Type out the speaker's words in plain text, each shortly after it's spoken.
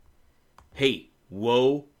Hey,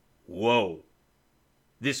 whoa, whoa.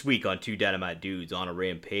 This week on Two Dynamite Dudes on a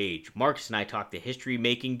Rampage, Marcus and I talk the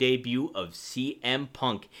history-making debut of CM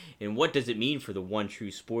Punk and what does it mean for the one true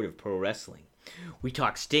sport of pro wrestling. We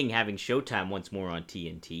talk Sting having Showtime once more on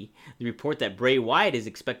TNT, the report that Bray Wyatt is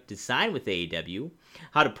expected to sign with AEW,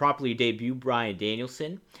 how to properly debut Bryan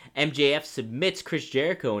Danielson, MJF submits Chris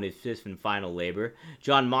Jericho in his fifth and final labor,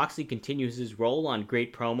 Jon Moxley continues his role on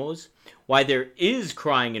great promos, why there is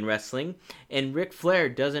crying in wrestling, and Ric Flair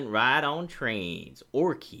doesn't ride on trains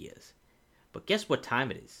or Kias. But guess what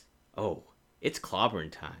time it is? Oh, it's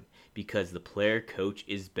clobbering time, because the player coach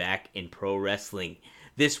is back in pro wrestling.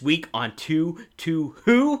 This week on Two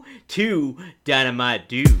Dynamite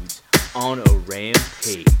Dudes on a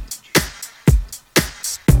Rampage.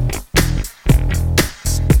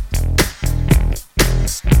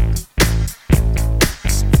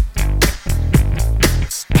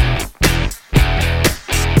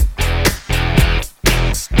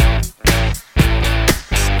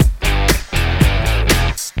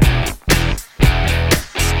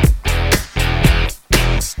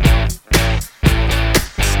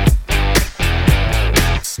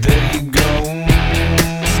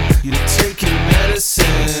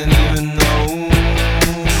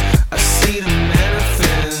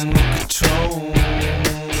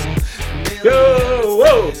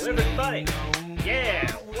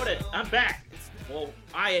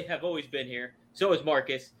 Have always been here. So is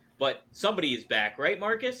Marcus, but somebody is back, right,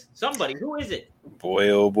 Marcus? Somebody. Who is it? Boy,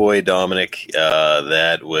 oh boy, Dominic.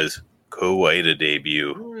 That was quite a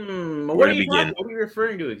debut. What are you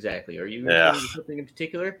referring to exactly? Are you referring to something in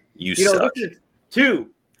particular? You suck. This is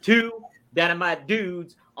two Dynamite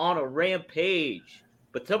Dudes on a Rampage.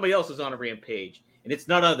 But somebody else is on a Rampage, and it's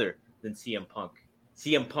none other than CM Punk.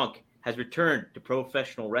 CM Punk has returned to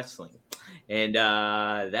professional wrestling, and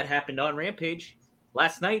that happened on Rampage.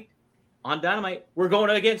 Last night on Dynamite, we're going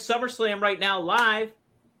against SummerSlam right now live.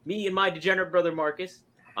 Me and my degenerate brother Marcus.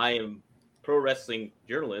 I am pro wrestling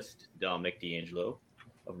journalist Dominic D'Angelo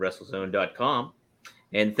of WrestleZone.com.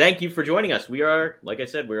 And thank you for joining us. We are, like I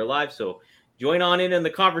said, we're live. So join on in the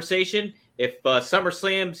conversation. If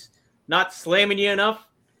SummerSlam's not slamming you enough,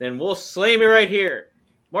 then we'll slam you right here.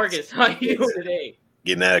 Marcus, how you doing today?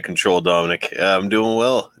 Getting out of control, Dominic. I'm doing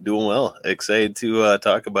well. Excited to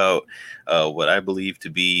talk about what I believe to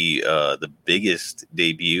be the biggest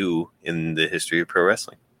debut in the history of pro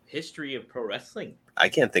wrestling. History of pro wrestling? I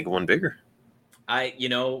can't think of one bigger. I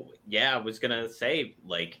was gonna say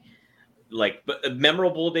but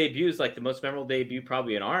memorable debuts, like the most memorable debut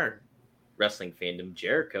probably in our wrestling fandom,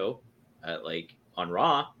 Jericho, on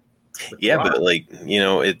Raw. Yeah, Raw. But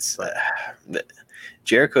it's.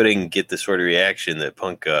 Jericho didn't get the sort of reaction that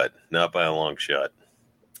Punk got, not by a long shot.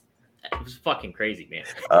 It was fucking crazy, man.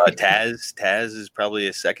 Taz is probably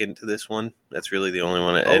a second to this one. That's really the only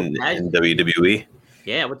one in WWE.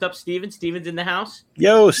 Yeah, what's up, Steven? Steven's in the house.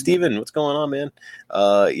 Yo, Steven, what's going on, man?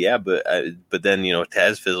 But then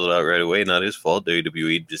Taz fizzled out right away. Not his fault.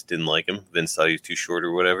 WWE just didn't like him. Vince thought he was too short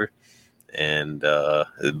or whatever. And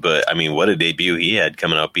but I mean, what a debut he had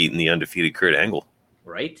coming out beating the undefeated Kurt Angle.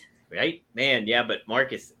 Right, man. Yeah, but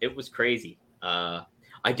Marcus, it was crazy. I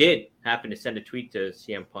did happen to send a tweet to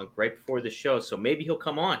CM Punk right before the show, so maybe he'll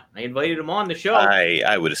come on. I invited him on the show.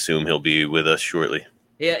 I would assume he'll be with us shortly.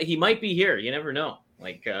 Yeah, he might be here. You never know.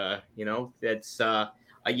 That's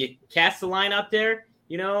you cast the line out there.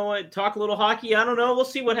 Talk a little hockey. I don't know. We'll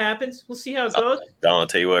see what happens. We'll see how it goes. I'll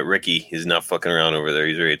tell you what, Ricky is not fucking around over there.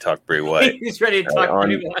 He's ready to talk Bray Wyatt. He's ready to talk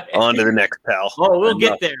Bray Wyatt. On to the next, pal. Oh, we'll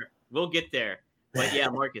get there. But yeah,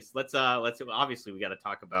 Marcus, let's obviously we got to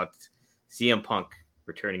talk about CM Punk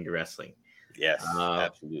returning to wrestling. Yes,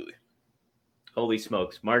 absolutely. Holy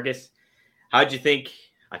smokes, Marcus, how'd you think?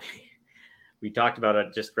 I mean, we talked about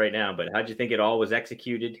it just right now, but how'd you think it all was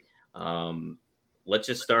executed? Let's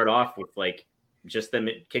just start off with just them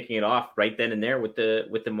kicking it off right then and there with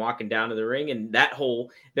them walking down to the ring and that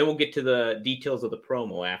whole. Then we'll get to the details of the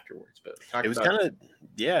promo afterwards. But it was kind of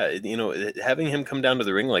having him come down to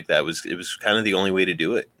the ring like that was kind of the only way to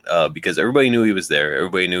do it because everybody knew he was there,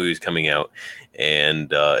 everybody knew he was coming out,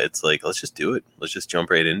 and it's like, let's just do it, let's just jump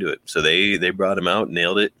right into it. So they brought him out,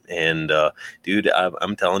 nailed it, and dude,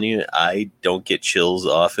 I'm telling you, I don't get chills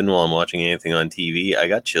often while I'm watching anything on TV. I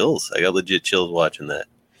got legit chills watching that.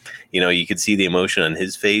 You could see the emotion on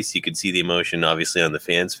his face. You could see the emotion, obviously, on the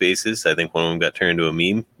fans' faces. I think one of them got turned into a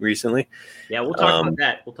meme recently. Yeah, we'll talk about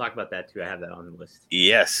that. We'll talk about that, too. I have that on the list.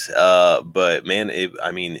 Yes. But, man,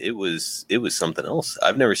 it was something else.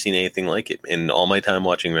 I've never seen anything like it in all my time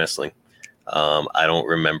watching wrestling. I don't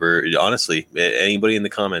remember. Honestly, anybody in the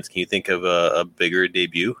comments, can you think of a bigger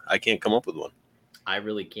debut? I can't come up with one. I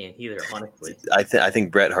really can't either, honestly. I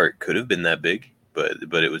think Bret Hart could have been that big, but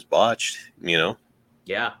it was botched.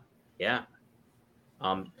 Yeah.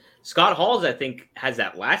 Scott Halls, I think, has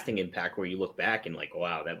that lasting impact where you look back and like,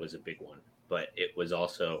 wow, that was a big one. But it was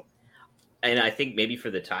also, and I think maybe for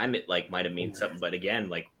the time it like might have meant something. But again,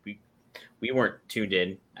 like we weren't tuned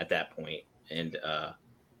in at that point, and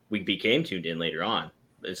we became tuned in later on.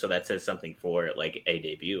 And so that says something for like a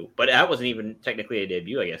debut. But that wasn't even technically a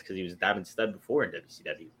debut, I guess, because he was a Diamond Stud before in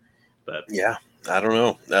WCW. But yeah, I don't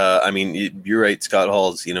know. I mean, you're right. Scott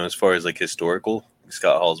Hall's, as far as like historical,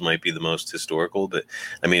 Scott Hall's might be the most historical. But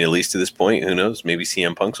I mean, at least to this point, who knows? Maybe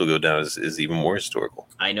CM Punk's will go down as even more historical.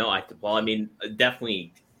 I know. I mean,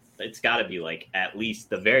 definitely, it's got to be like at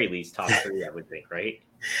least the very least top 3, I would think, right?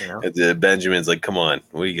 Benjamin's like, come on,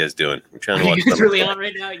 what are you guys doing? We're trying to watch. It's really on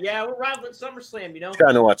right now. Yeah, we're rivaling SummerSlam.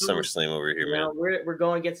 Trying to watch SummerSlam over here, man. We're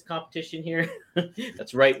going against competition here.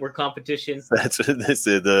 That's right, we're competition. That's what this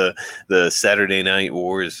is, the Saturday Night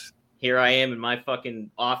Wars. Here I am in my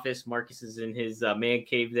fucking office. Marcus is in his man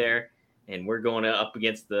cave there, and we're going up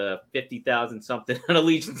against the 50,000 something on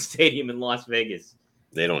Allegiant Stadium in Las Vegas.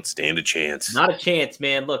 They don't stand a chance. Not a chance,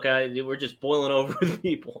 man. Look, we're just boiling over with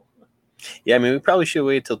people. Yeah, I mean, we probably should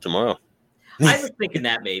wait till tomorrow. I was thinking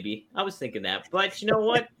that maybe. But you know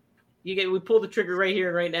what? We pulled the trigger right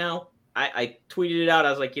here, right now. I tweeted it out.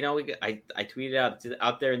 I was like, I tweeted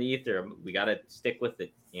out there in the ether. We got to stick with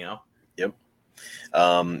it, Yep.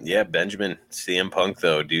 Yeah, Benjamin, CM Punk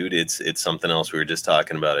though, dude, it's something else. We were just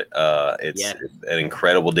talking about it. It's an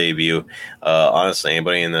incredible debut. Honestly,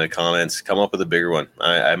 anybody in the comments, come up with a bigger one.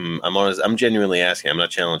 I'm honest. I'm genuinely asking. I'm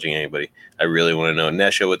not challenging anybody. I really want to know.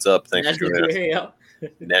 Nesha, what's up? Thanks for joining us.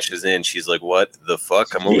 Nesha's in. She's like, what the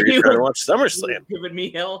fuck? I'm over here trying to watch SummerSlam. Giving me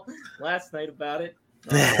hell last night about it.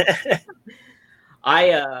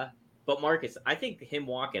 But Marcus, I think him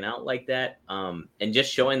walking out like that, and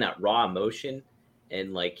just showing that raw emotion,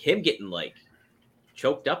 and like him getting like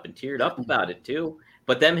choked up and teared up about it too.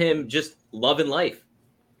 But then him just loving life,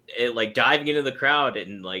 like diving into the crowd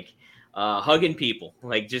and like hugging people,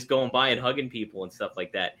 like just going by and hugging people and stuff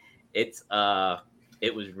like that. It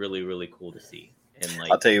was really, really cool to see. And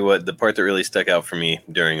like, I'll tell you what, the part that really stuck out for me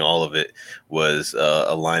during all of it was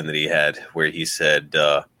a line that he had where he said,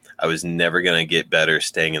 I was never going to get better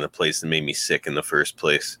staying in the place that made me sick in the first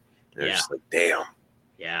place. And yeah. Just like, damn.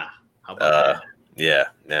 Yeah. How about that? Yeah.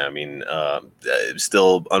 I mean,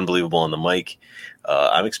 still unbelievable on the mic.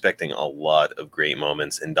 I'm expecting a lot of great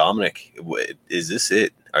moments. And Dominic, is this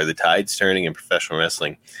it? Are the tides turning in professional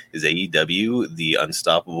wrestling? Is AEW the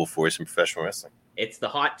unstoppable force in professional wrestling? It's the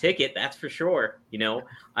hot ticket, that's for sure.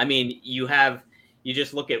 I mean, you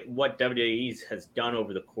just look at what WWE has done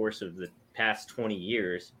over the course of the past 20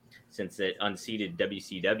 years since it unseated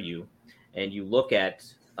WCW, and you look at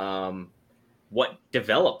what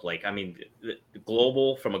developed. Like, I mean,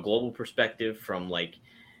 from a global perspective, from like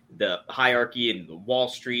the hierarchy and Wall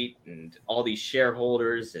Street and all these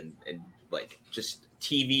shareholders and like just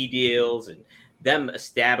TV deals and them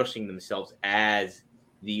establishing themselves as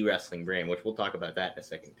the wrestling brand, which we'll talk about that in a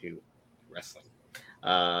second too, wrestling.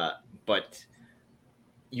 But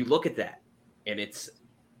you look at that and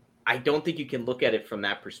I don't think you can look at it from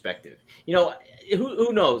that perspective.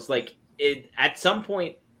 Who knows? Like at some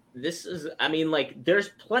point, there's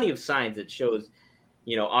plenty of signs that shows,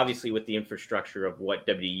 obviously with the infrastructure of what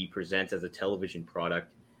WWE presents as a television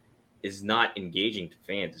product is not engaging to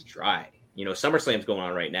fans. It's dry. SummerSlam's going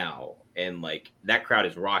on right now, and like that crowd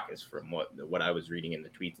is raucous from what I was reading in the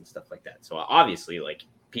tweets and stuff like that. So obviously, like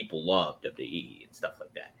people love WWE and stuff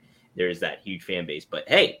like that. There's that huge fan base. But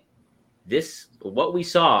hey, what we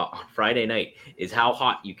saw on Friday night is how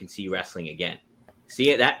hot you can see wrestling again.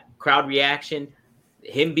 See it, that crowd reaction,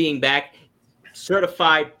 him being back,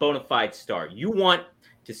 certified bona fide star. You want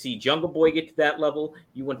to see Jungle Boy get to that level.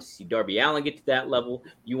 You want to see Darby Allin get to that level.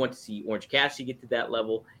 You want to see Orange Cassidy get to that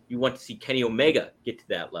level. You want to see Kenny Omega get to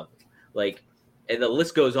that level. Like, and the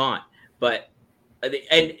list goes on. But,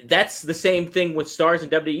 and that's the same thing with stars in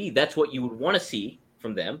WWE. That's what you would want to see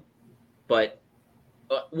from them. But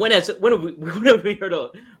when have we heard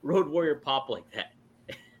a Road Warrior pop like that?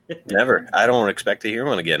 Never. I don't expect to hear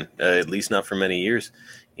one again. At least not for many years.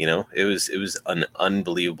 It was an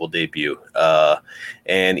unbelievable debut.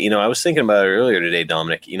 And I was thinking about it earlier today,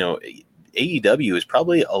 Dominic. AEW is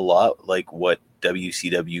probably a lot like what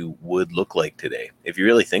WCW would look like today, if you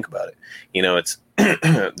really think about it. It's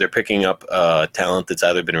they're picking up talent that's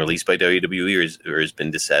either been released by WWE or has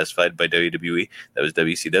been dissatisfied by WWE. That was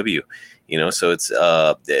WCW. So it's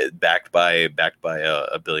backed by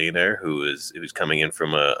a billionaire who's coming in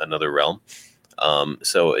from another realm.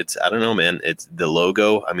 So I don't know, man. It's the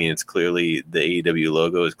logo. I mean, it's clearly the AEW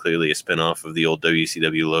logo is clearly a spinoff of the old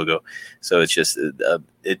WCW logo. So it's just,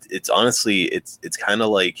 it's honestly, it's kind of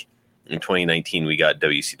like in 2019, we got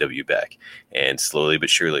WCW back, and slowly but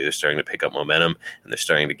surely they're starting to pick up momentum, and they're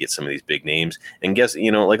starting to get some of these big names. And guess,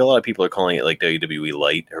 like a lot of people are calling it like WWE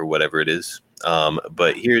Light or whatever it is.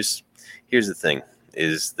 But here's the thing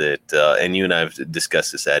is that, and you and I have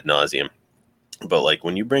discussed this ad nauseum, but like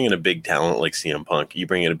when you bring in a big talent like CM Punk, you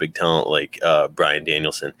bring in a big talent like Bryan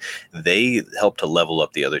Danielson, they help to level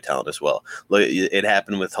up the other talent as well. Look, it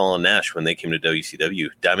happened with Hall and Nash when they came to WCW.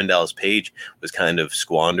 Diamond Dallas Page was kind of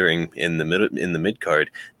squandering in the mid card.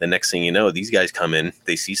 The next thing you know, these guys come in,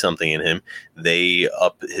 they see something in him, they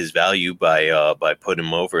up his value by putting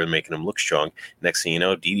him over and making him look strong. Next thing you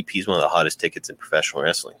know, DDP is one of the hottest tickets in professional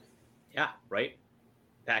wrestling. Yeah, right.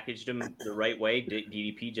 Packaged him the right way.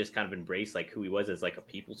 DDP just kind of embraced like who he was as like a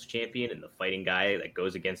people's champion and the fighting guy that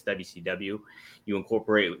goes against WCW. You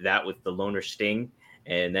incorporate that with the Loner Sting,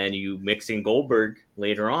 and then you mix in Goldberg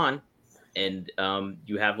later on, and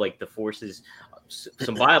you have like the forces,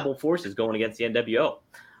 some viable forces going against the NWO.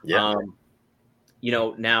 Yeah.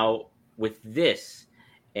 Now with this,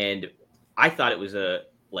 and I thought it was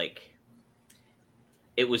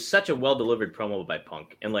it was such a well-delivered promo by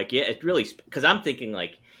Punk. And like, yeah, it really, because I'm thinking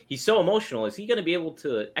like, he's so emotional. Is he going to be able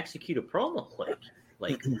to execute a promo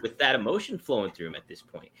like with that emotion flowing through him at this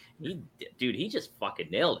point? He just fucking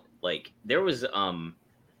nailed it. Like there was, and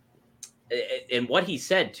what he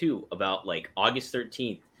said too about like August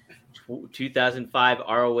 13th, 2005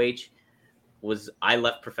 ROH was, I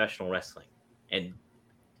left professional wrestling, and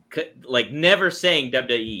like never saying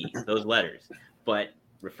WWE, those letters, but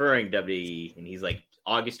referring WWE. And he's like,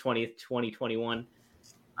 August 20th, 2021,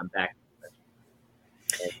 I'm back.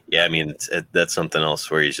 Yeah, I mean, that's something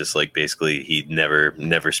else where he's just like, basically he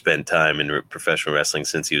never spent time in professional wrestling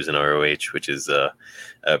since he was in ROH, which is a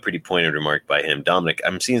pretty pointed remark by him. Dominic,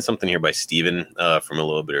 I'm seeing something here by Steven from a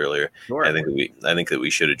little bit earlier. Sure. I think that we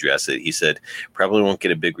should address it. He said probably won't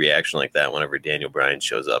get a big reaction like that whenever Daniel Bryan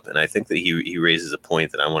shows up, and I think that he raises a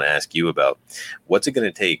point that I want to ask you about. What's it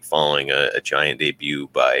going to take following a giant debut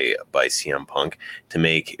by CM Punk to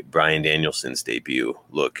make Bryan Danielson's debut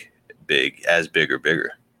look big or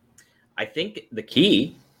bigger? I think the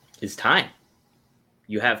key is time.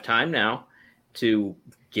 You have time now to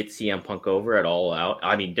get CM Punk over at All Out.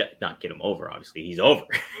 I mean, not get him over, obviously he's over,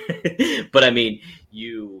 but I mean,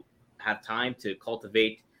 you have time to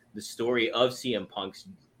cultivate the story of CM Punk's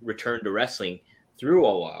return to wrestling through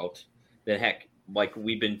All Out. Then heck, like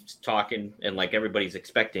we've been talking and like everybody's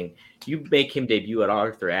expecting, you make him debut at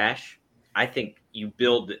Arthur Ashe. I think you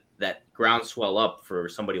build that groundswell up for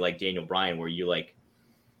somebody like Daniel Bryan, where you like,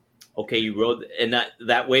 okay, you rode, and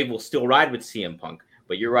that wave will still ride with CM Punk,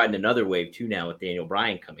 but you're riding another wave too now with Daniel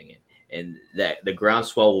Bryan coming in, and that the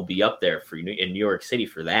groundswell will be up there for you in New York City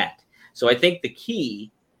for that. So I think the key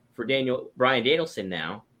for Bryan Danielson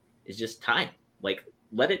now is just time. Like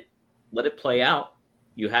let it play out.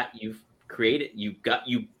 You've created, you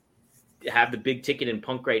have the big ticket in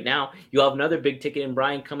Punk right now. You'll have another big ticket in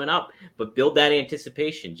Bryan coming up, but build that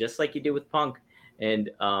anticipation just like you did with Punk, and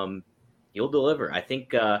you'll deliver. I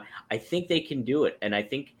think they can do it, and I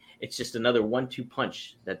think it's just another 1-2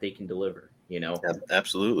 punch that they can deliver.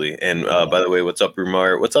 Absolutely. And by the way, what's up,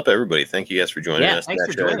 Rumar? What's up, everybody? Thank you guys for joining us. Thanks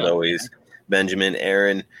for joining as always. Benjamin,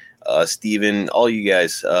 Aaron, Steven, all you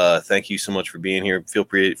guys. Thank you so much for being here. Feel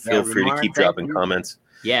free to keep dropping comments.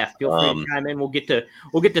 Yeah, feel free to chime in. We'll get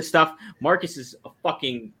to stuff. Marcus is a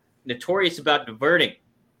fucking notorious about diverting.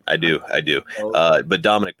 I do. But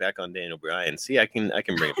Dominic, back on Daniel Bryan. See, I can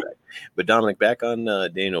bring it back. But Dominic, back on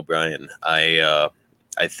Daniel Bryan. I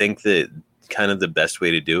think that kind of the best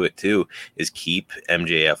way to do it too is keep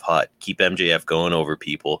MJF hot, keep MJF going over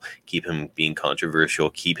people, keep him being controversial,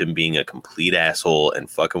 keep him being a complete asshole and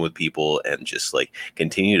fucking with people, and just like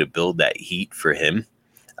continue to build that heat for him.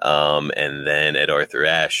 And then at Arthur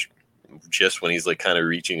Ashe, just when he's like kind of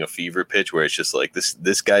reaching a fever pitch where it's just like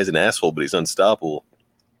this guy's an asshole, but he's unstoppable.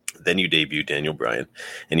 Then you debut Daniel Bryan,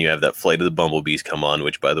 and you have that Flight of the Bumblebees come on,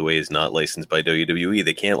 which, by the way, is not licensed by WWE.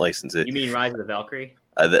 They can't license it. You mean Rise of the Valkyrie?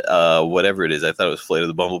 Whatever it is. I thought it was Flight of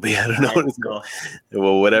the Bumblebee. I don't know what it's called.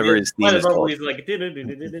 Well, whatever his theme is called. Like,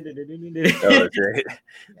 oh, that's right.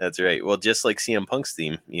 That's right. Well, just like CM Punk's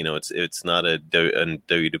theme, it's not a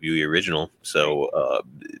WWE original, so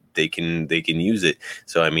they can use it.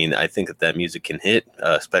 So I mean, I think that music can hit,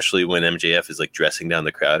 especially when MJF is like dressing down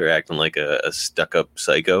the crowd or acting like a stuck-up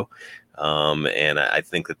psycho. And I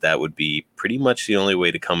think that would be pretty much the only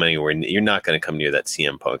way to come anywhere. You're not going to come near that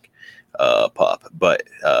CM Punk. pop, but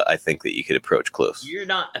I think that you could approach close. You're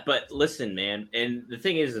not, but listen, man. And the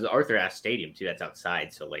thing is Arthur Ashe Stadium too. That's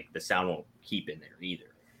outside, so like the sound won't keep in there either.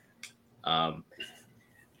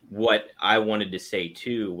 What I wanted to say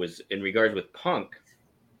too was in regards with Punk.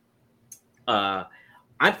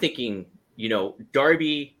 I'm thinking,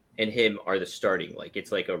 Darby and him are the starting. Like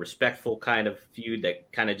it's like a respectful kind of feud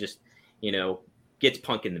that kind of just, gets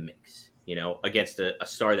Punk in the mix. Against a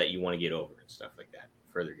star that you want to get over and stuff like that.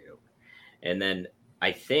 Further get over, and then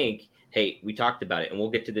I think. Hey, we talked about it, and we'll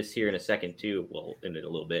get to this here in a second too. Well, in it a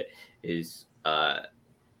little bit is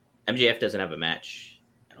MJF doesn't have a match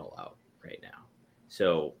at All Out right now.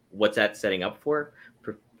 So what's that setting up for?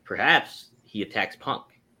 Perhaps he attacks Punk,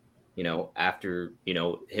 after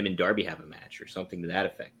him and Darby have a match or something to that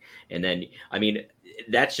effect. And then, I mean,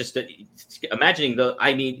 that's just imagining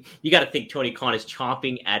you got to think Tony Khan is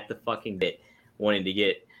chomping at the fucking bit, wanting to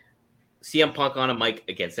get CM Punk on a mic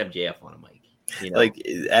against MJF on a mic. Like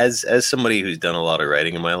as somebody who's done a lot of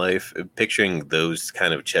writing in my life, picturing those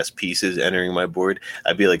kind of chess pieces entering my board,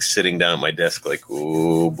 I'd be like sitting down at my desk like,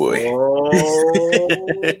 oh boy.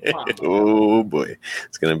 Oh boy,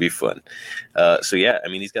 it's gonna be fun. So yeah, I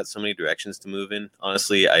mean, he's got so many directions to move in.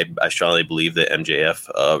 Honestly, I strongly believe that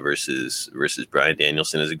MJF versus Bryan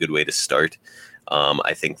Danielson is a good way to start.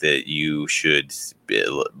 I think that you should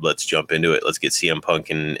let's jump into it. Let's get CM Punk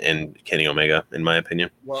and Kenny Omega, in my opinion.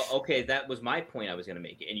 Well, okay, that was my point I was going to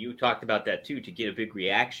make, and you talked about that too, to get a big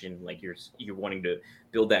reaction, like you're wanting to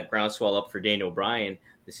build that groundswell up for Daniel Bryan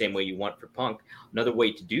the same way you want for Punk. Another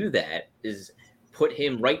way to do that is put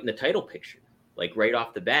him right in the title picture, like right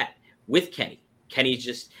off the bat with Kenny. Kenny's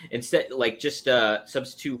just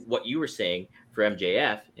substitute what you were saying for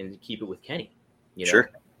MJF and keep it with Kenny. Sure.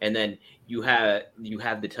 And then you have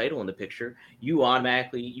the title in the picture. You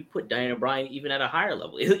automatically put Daniel Bryan even at a higher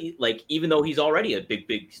level, like even though he's already a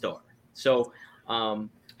big star. So I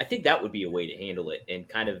think that would be a way to handle it, and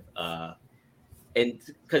kind of and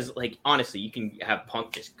because like honestly, you can have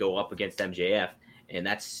Punk just go up against MJF, and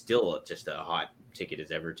that's still just a hot ticket as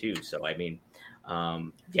ever too. So I mean,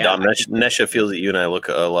 yeah. Dom, Nesha feels that you and I look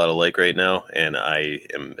a lot alike right now, and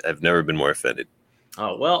I've never been more offended.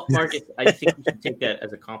 Oh, well, Marcus, I think you should take that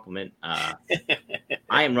as a compliment. I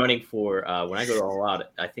am running for, when I go to All Out,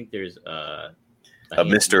 I think there's a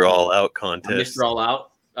Mr. All Out contest. Mr. All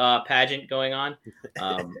Out pageant going on.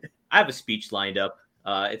 I have a speech lined up.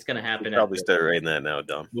 It's going to happen. Probably start writing that now,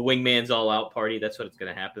 Dom. The Wingman's All Out party. That's what it's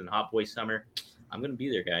going to happen. Hot Boy Summer. I'm going to be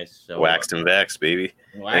there, guys. So waxed and vaxxed, baby.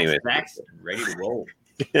 Waxed, ready to roll.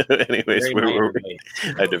 Anyways,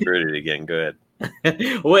 I diverted again. Go ahead.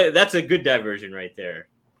 Well, that's a good diversion right there.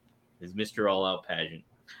 Is Mr. All Out pageant.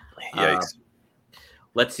 Yikes.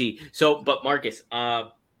 Let's see. So, but Marcus,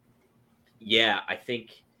 yeah, I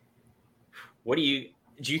think. What do you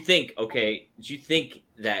think? Okay, do you think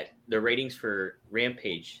that the ratings for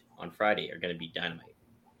Rampage on Friday are going to be dynamite?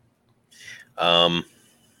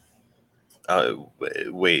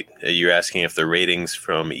 Wait, you're asking if the ratings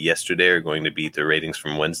from yesterday are going to beat the ratings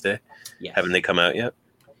from Wednesday? Yes. Haven't they come out yet?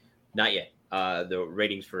 Not yet. The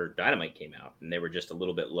ratings for Dynamite came out, and they were just a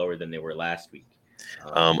little bit lower than they were last week.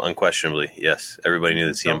 Unquestionably, yes. Everybody knew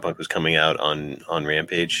that CM Punk was coming out on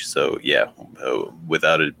Rampage, so yeah,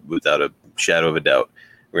 without a shadow of a doubt,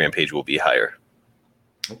 Rampage will be higher.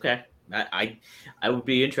 Okay, I would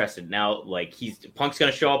be interested now. Like Punk's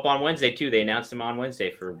going to show up on Wednesday too. They announced him on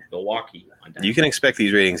Wednesday for Milwaukee. You can expect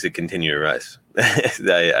these ratings to continue to rise.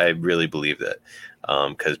 I really believe that.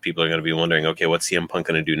 Because people are going to be wondering, okay, what's CM Punk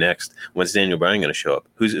going to do next? When's Daniel Bryan going to show up?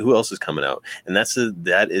 Who else is coming out? And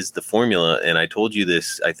that is the formula. And I told you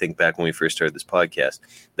this, I think, back when we first started this podcast.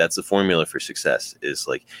 That's the formula for success. Is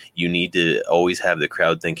like you need to always have the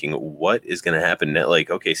crowd thinking, what is going to happen? Like,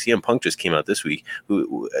 okay, CM Punk just came out this week.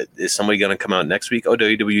 Who is somebody going to come out next week? Oh,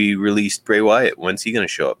 WWE released Bray Wyatt. When's he going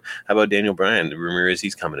to show up? How about Daniel Bryan? The rumor is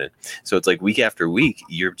he's coming in. So it's like week after week,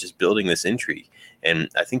 you're just building this intrigue. And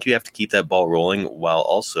I think you have to keep that ball rolling while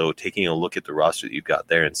also taking a look at the roster that you've got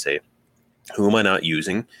there and say, who am I not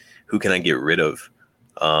using? Who can I get rid of?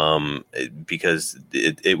 Because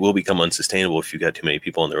it will become unsustainable if you've got too many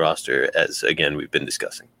people on the roster, as, again, we've been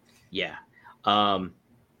discussing. Yeah. I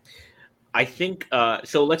think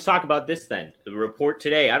so. Let's talk about this then. The report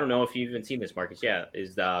today, I don't know if you've even seen this, Marcus. Yeah,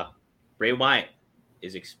 is Bray Wyatt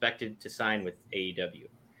is expected to sign with AEW.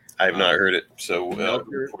 I have not heard it. So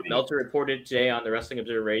Meltzer reported today on the Wrestling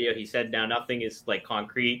Observer Radio. He said now nothing is like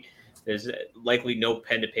concrete. There's likely no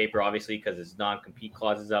pen to paper, obviously, because his non-compete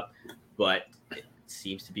clause is up. But it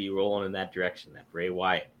seems to be rolling in that direction. That Bray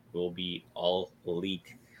Wyatt will be all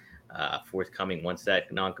elite forthcoming once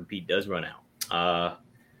that non-compete does run out.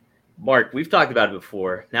 Mark, we've talked about it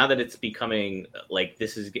before. Now that it's becoming like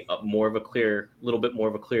this is little bit more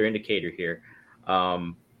of a clear indicator here.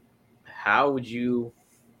 How would you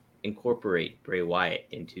incorporate Bray Wyatt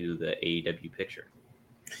into the AEW picture?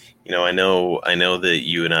 I know that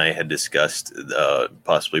you and I had discussed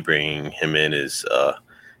possibly bringing him in as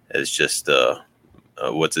just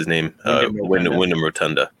what's his name, Wyndham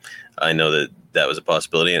Rotunda. I know that was a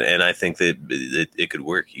possibility, and I think that it could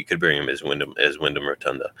work. You could bring him as Wyndham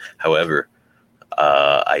Rotunda. However,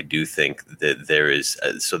 I do think that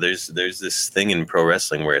there's this thing in pro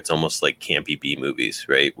wrestling where it's almost like campy B movies,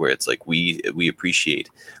 right? Where it's like we appreciate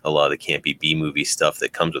a lot of the campy B movie stuff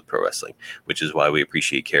that comes with pro wrestling, which is why we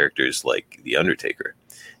appreciate characters like The Undertaker.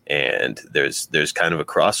 And there's kind of a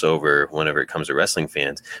crossover whenever it comes to wrestling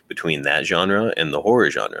fans between that genre and the horror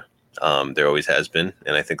genre. There always has been,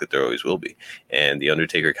 and I think that there always will be. And The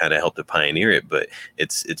Undertaker kind of helped to pioneer it, but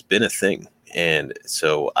it's been a thing. And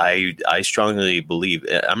so I strongly believe,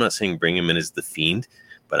 I'm not saying bring him in as the Fiend,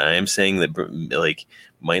 but I am saying that like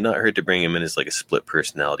might not hurt to bring him in as like a split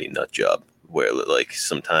personality nut job, where like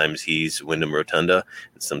sometimes he's Wyndham Rotunda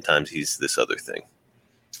and sometimes he's this other thing.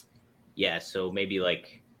 Yeah, so maybe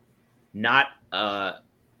like not a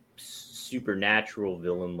supernatural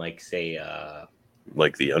villain like say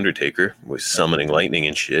like The Undertaker was summoning lightning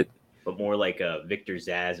and shit. But more like a Victor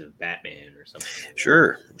Zsasz of Batman or something.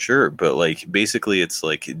 Sure. But like basically it's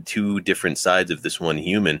like two different sides of this one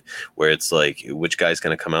human where it's like, which guy's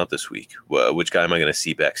going to come out this week? Which guy am I going to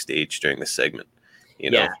see backstage during this segment? You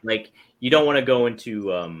know? Yeah, like you don't want to go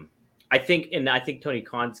into, I think Tony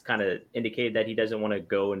Khan's kind of indicated that he doesn't want to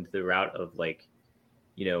go into the route of like,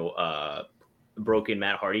 broken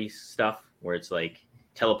Matt Hardy stuff where it's like,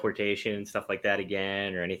 teleportation and stuff like that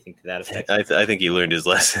again or anything to that effect. I think he learned his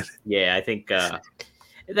lesson. Yeah, I think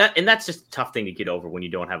that's just a tough thing to get over when you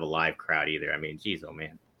don't have a live crowd either. I mean, geez, oh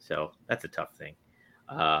man. So that's a tough thing.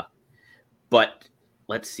 But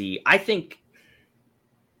let's see. I think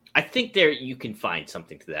there you can find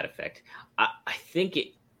something to that effect. I think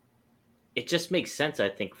it just makes sense, I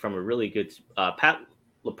think, from a really good Pat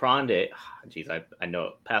LaPronde. Geez, I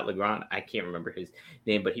know Pat LeGrand. I can't remember his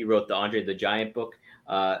name, but he wrote the Andre the Giant book.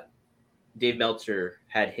 Dave Meltzer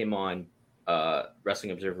had him on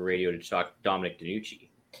Wrestling Observer Radio to talk Dominic DeNucci,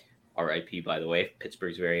 R.I.P. by the way,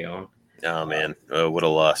 Pittsburgh's very own. Oh man, what a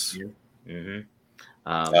loss!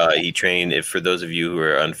 Mm-hmm. He trained. For those of you who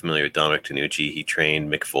are unfamiliar with Dominic DeNucci, he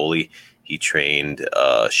trained Mick Foley. He trained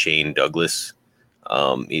Shane Douglas.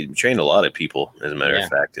 He trained a lot of people, as a matter of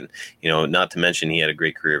fact. And, not to mention he had a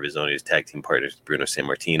great career of his own. He was tag team partners with Bruno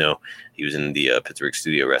Sammartino. He was in the Pittsburgh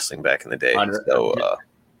Studio Wrestling back in the day.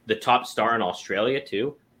 The top star in Australia,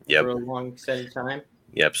 too, for a long set of time.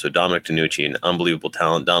 Yep. So Dominic DeNucci, an unbelievable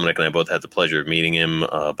talent. Dominic and I both had the pleasure of meeting him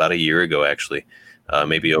about a year ago, actually.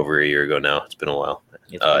 Maybe over a year ago now. It's been a while.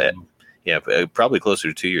 Yeah, probably closer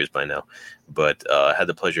to 2 years by now. But had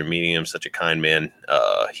the pleasure of meeting him. Such a kind man.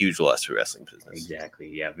 Huge loss for wrestling business. Exactly.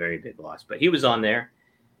 Yeah, very big loss. But he was on there,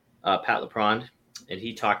 Pat LaPronde, and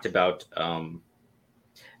he talked about how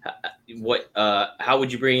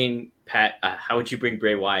would you bring how would you bring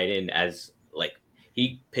Bray Wyatt in as like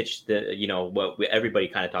he pitched what everybody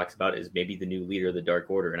kind of talks about is maybe the new leader of the Dark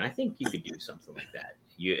Order, and I think you could do something like that.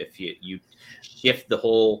 If you shift the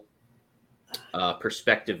whole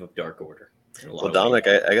perspective of Dark Order. Well, Dominic,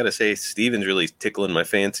 I got to say, Steven's really tickling my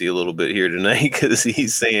fancy a little bit here tonight because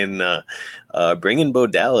he's saying bring in Bo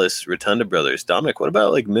Dallas, Rotunda Brothers. Dominic, what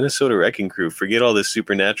about like Minnesota Wrecking Crew? Forget all this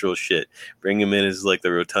supernatural shit. Bring him in as like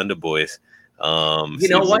the Rotunda Boys. You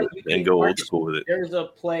know what? And go old school with it. There's a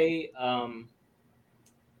play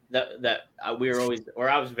that we were always, or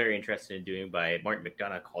I was very interested in doing by Martin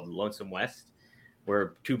McDonough called The Lonesome West,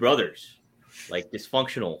 where two brothers, like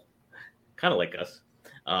dysfunctional, kind of like us,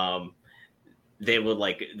 they were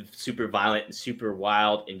like super violent and super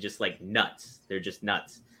wild and just like nuts. They're just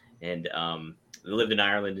nuts. And they lived in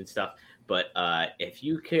Ireland and stuff. But if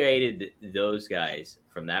you created those guys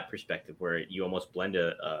from that perspective, where you almost blend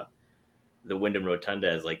the Wyndham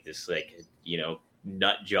Rotunda as like this, like,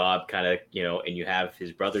 nut job kind of, and you have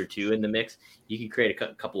his brother too in the mix, you can create a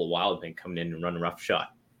couple of wild men coming in and run a rough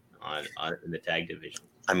shot on in the tag division.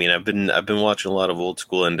 I mean, I've been watching a lot of old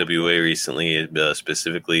school NWA recently,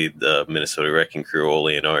 specifically the Minnesota Wrecking Crew, Ole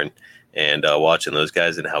and Arn, and watching those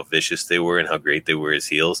guys and how vicious they were and how great they were as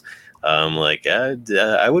heels. Like,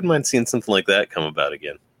 I wouldn't mind seeing something like that come about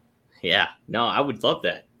again. Yeah, no, I would love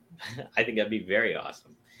that. I think that'd be very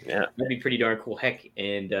awesome. Yeah, that'd be pretty darn cool. Heck,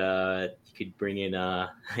 and you could bring in. I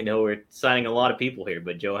know we're signing a lot of people here,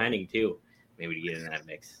 but Joe Henning too, maybe to get in that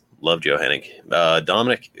mix. Love Joe Hennig.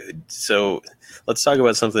 Dominic, so let's talk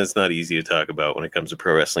about something that's not easy to talk about when it comes to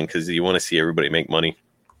pro wrestling, because you want to see everybody make money.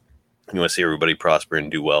 You want to see everybody prosper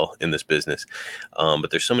and do well in this business.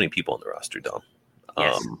 But there's so many people on the roster, Dom.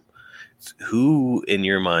 Yes. Who in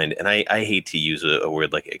your mind, and I hate to use a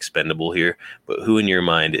word like expendable here, but who in your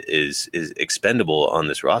mind is expendable on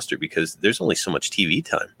this roster? Because there's only so much TV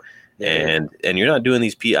time. And you're not doing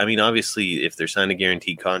these I mean, obviously, if they're signing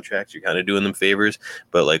guaranteed contracts, you're kind of doing them favors.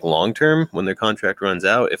 But like long term, when their contract runs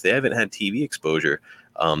out, if they haven't had TV exposure,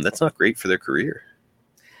 that's not great for their career.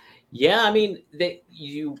 Yeah, I mean,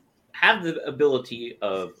 you have the ability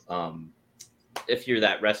of, if you're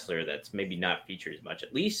that wrestler that's maybe not featured as much,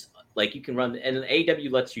 at least like you can run, and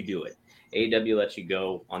AEW lets you do it. AEW lets you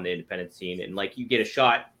go on the independent scene, and like you get a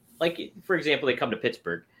shot. Like for example, they come to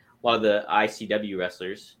Pittsburgh. A lot of the IWC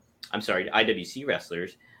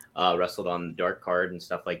wrestlers wrestled on the dark card and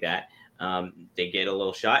stuff like that. They get a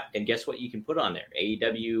little shot, and guess what? You can put on there.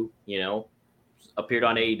 AEW, appeared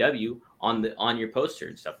on AEW on your poster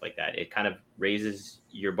and stuff like that. It kind of raises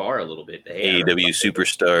your bar a little bit. Hey, AEW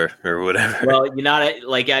superstar or whatever. Well, you're not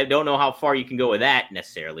like, I don't know how far you can go with that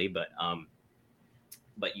necessarily, but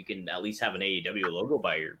you can at least have an AEW logo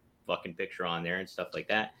by your fucking picture on there and stuff like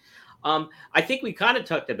that. I think we kind of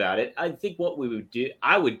talked about it. I think what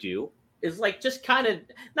I would do is like just kind of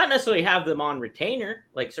not necessarily have them on retainer,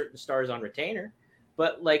 like certain stars on retainer,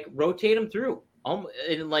 but like rotate them through.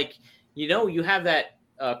 And like, you have that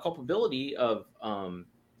culpability of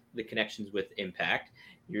the connections with Impact.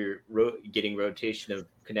 You're getting rotation of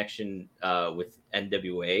connection with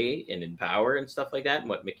NWA and Empower and stuff like that, and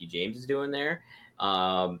what Mickie James is doing there.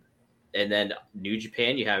 And then New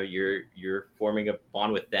Japan, you're forming a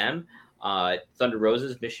bond with them. Thunder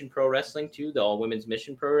Rosa's Mission Pro Wrestling too, the all women's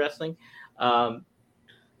Mission Pro Wrestling.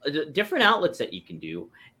 Different outlets that you can do,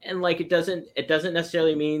 and like it doesn't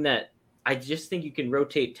necessarily mean that. I just think you can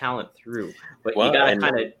rotate talent through, but you gotta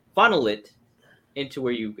kind of funnel it into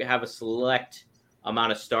where you have a select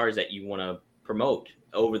amount of stars that you want to promote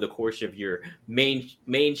over the course of your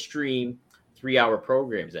mainstream 3-hour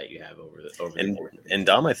programs that you have over the and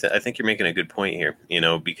Dom, I think you're making a good point here,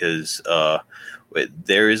 because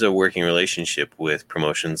there is a working relationship with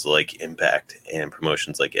promotions like Impact and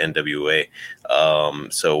promotions like NWA.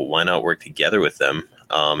 So why not work together with them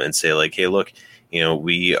and say like, hey, look,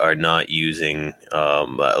 we are not using,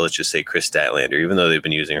 let's just say Chris Statlander, even though they've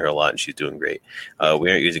been using her a lot and she's doing great.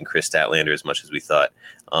 We aren't using Chris Statlander as much as we thought.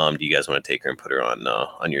 Do you guys want to take her and put her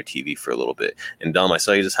on your TV for a little bit? And Dom, I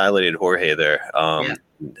saw you just highlighted Jorge there.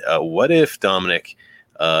 What if Dominic,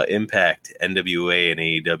 Impact, NWA, and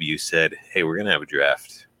AEW said, hey, we're going to have a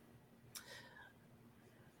draft?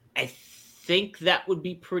 I think that would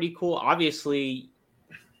be pretty cool. Obviously,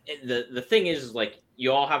 the thing is like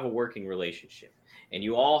you all have a working relationship. And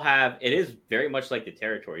you all have, it is very much like the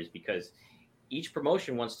territories, because each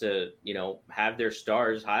promotion wants to, have their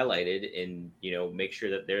stars highlighted and, make sure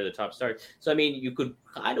that they're the top stars. So, I mean, you could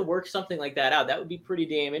kind of work something like that out. That would be pretty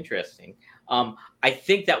damn interesting. I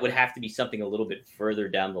think that would have to be something a little bit further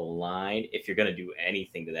down the line if you're going to do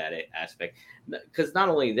anything to that aspect. Because not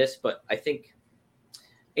only this, but I think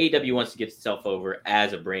AEW wants to get itself over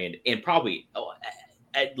as a brand, and probably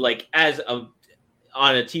like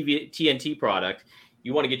on a TNT product,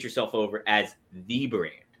 you want to get yourself over as the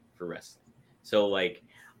brand for wrestling. So like,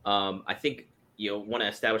 I think want to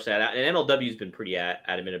establish that out. And MLW has been pretty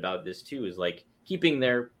adamant about this too, is like keeping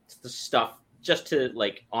the stuff just to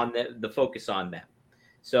like on the focus on them.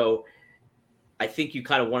 So I think you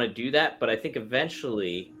kind of want to do that, but I think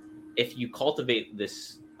eventually if you cultivate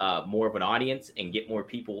this more of an audience and get more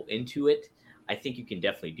people into it, I think you can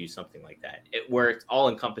definitely do something like that where it's all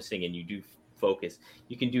encompassing and you do focus.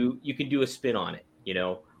 You can do a spin on it,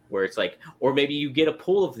 where it's like, or maybe you get a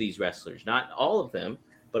pool of these wrestlers, not all of them,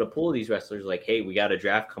 but a pool of these wrestlers, like, hey, we got a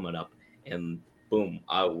draft coming up, and boom,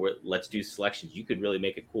 let's do selections. You could really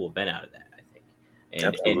make a cool event out of that, I think. And,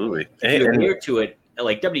 absolutely. And if you adhere to it,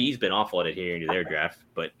 like WWE's been awful at adhering to their draft,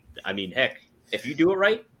 but I mean, heck, if you do it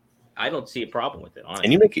right, I don't see a problem with it, honestly.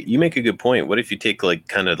 And you make a good point. What if you take like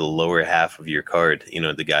kind of the lower half of your card,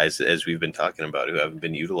 the guys, as we've been talking about, who haven't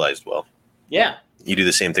been utilized well? Yeah. You do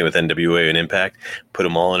the same thing with NWA and Impact, put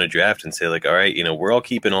them all in a draft and say like, all right, we're all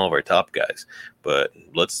keeping all of our top guys, but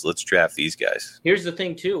let's draft these guys. Here's the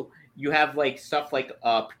thing too. You have like stuff like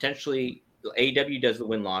potentially AEW does the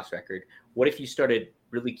win-loss record. What if you started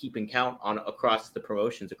really keeping count on across the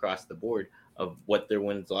promotions across the board of what their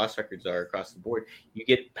wins-loss records are across the board? You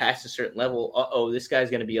get past a certain level. This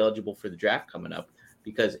guy's going to be eligible for the draft coming up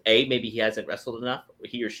because A, maybe he hasn't wrestled enough,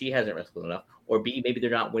 he or she hasn't wrestled enough, or B, maybe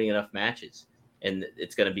they're not winning enough matches. And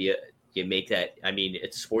it's going to be you make that. I mean,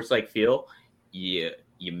 it's sports like feel. You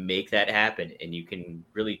make that happen, and you can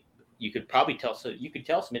really, you could probably tell. So you could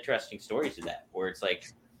tell some interesting stories of that, where it's like,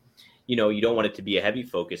 you know, you don't want it to be a heavy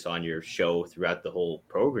focus on your show throughout the whole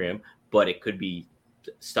program, but it could be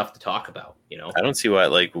stuff to talk about, you know. I don't see why,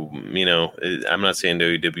 like, you know, I'm not saying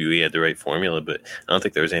WWE had the right formula, but I don't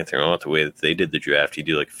think there was anything wrong with the way that they did the draft. You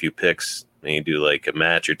do like a few picks, and you do like a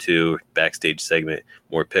match or two, backstage segment,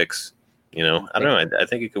 more picks. You know, I don't know. I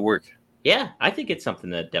think it could work. Yeah, I think it's something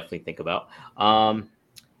to definitely think about.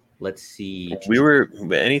 Let's see.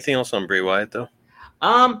 Anything else on Bray Wyatt though?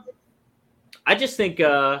 I just think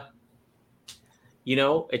you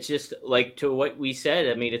know, it's just like to what we said.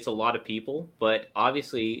 I mean, it's a lot of people, but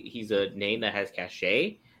obviously he's a name that has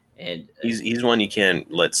cachet, and he's one you can't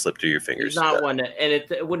let slip through your fingers. He's not one, and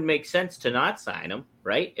it wouldn't make sense to not sign him,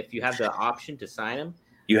 right? If you have the option to sign him,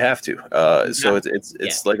 you have to. So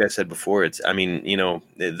it's like I said before. I mean, you know,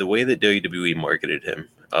 the way that WWE marketed him,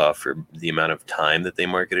 for the amount of time that they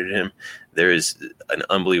marketed him, there is an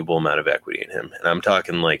unbelievable amount of equity in him. And I'm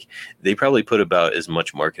talking like they probably put about as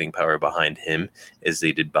much marketing power behind him as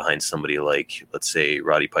they did behind somebody like, let's say,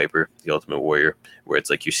 Roddy Piper, the Ultimate Warrior, where it's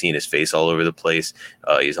like you're seeing his face all over the place.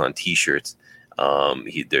 He's on T-shirts.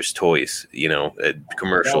 There's toys, you know,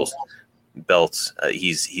 commercials, belts.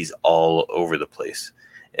 He's all over the place.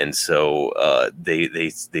 And so they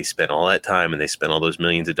spent all that time and they spent all those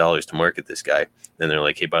millions of dollars to market this guy. Then they're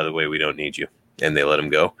like, hey, by the way, we don't need you. And they let him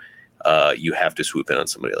go. You have to swoop in on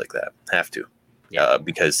somebody like that. Have to. Yeah.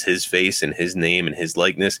 Because his face and his name and his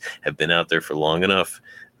likeness have been out there for long enough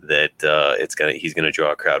that he's gonna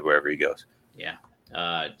draw a crowd wherever he goes. Yeah.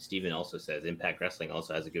 Steven also says Impact Wrestling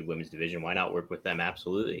also has a good women's division. Why not work with them?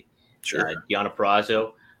 Absolutely. Sure. Deonna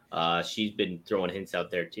Purrazzo. She's been throwing hints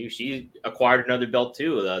out there too. She acquired another belt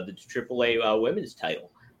too, the AAA women's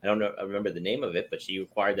title. I remember the name of it, but she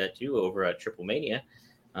acquired that too over at Triple Mania.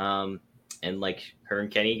 And like her and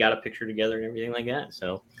Kenny got a picture together and everything like that.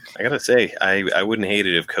 So I gotta say, I wouldn't hate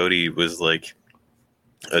it if Cody was like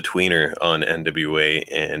a tweener on NWA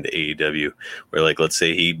and AEW, where like let's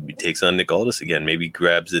say he takes on Nick Aldis again, maybe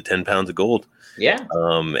grabs the 10 pounds of gold. Yeah.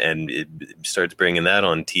 And it starts bringing that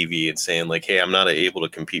on TV and saying like, hey, I'm not able to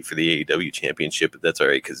compete for the AEW championship, but that's all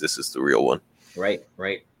right because this is the real one. Right.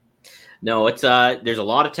 No, it's there's a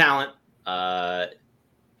lot of talent.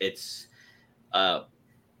 It's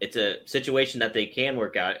a situation that they can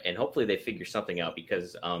work out, and hopefully they figure something out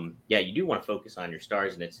because you do want to focus on your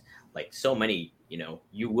stars, and it's like so many, you know,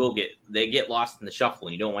 they get lost in the shuffle,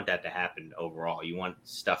 and you don't want that to happen overall. You want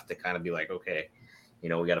stuff to kind of be like, okay, you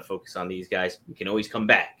know, we got to focus on these guys. We can always come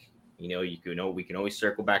back. You know, we can always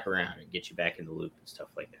circle back around and get you back in the loop and stuff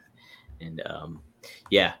like that. And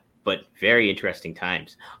but very interesting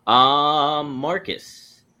times.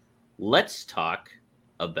 Marcus, let's talk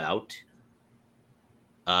about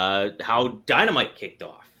how Dynamite kicked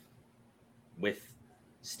off with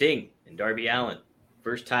Sting and Darby Allin.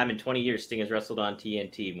 First time in 20 years Sting has wrestled on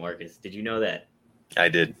TNT, Marcus. Did you know that? I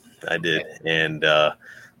did. Okay. And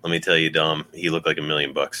let me tell you, Dom, he looked like $1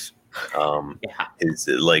 million. It's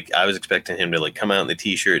like I was expecting him to like come out in the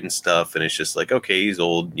t-shirt and stuff, and it's just like, okay, he's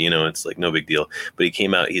old, you know, it's like no big deal. But he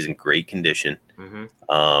came out, he's in great condition.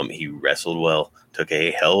 Mm-hmm. He wrestled well, took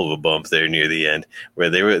a hell of a bump there near the end where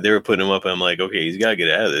they were putting him up. And I'm like, okay, he's got to get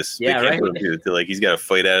out of this. Yeah, right. Like he's got to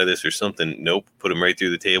fight out of this or something. Nope, put him right through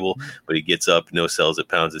the table. But he gets up, no sells it,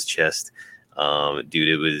 pounds his chest. Dude,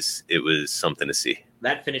 it was something to see.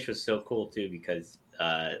 That finish was so cool too because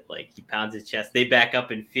like he pounds his chest, they back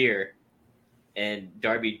up in fear, and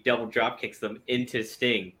Darby double drop kicks them into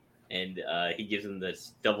Sting, and he gives him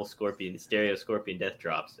this double scorpion, stereo scorpion death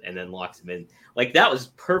drops, and then locks him in. Like that was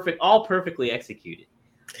perfect, all perfectly executed.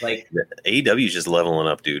 Like AEW is just leveling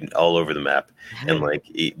up, dude, all over the map. And like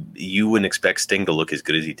you wouldn't expect Sting to look as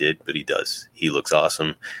good as he did, but he does. He looks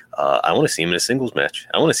awesome. I want to see him in a singles match.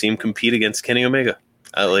 I want to see him compete against Kenny Omega.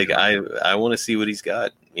 I want to see what he's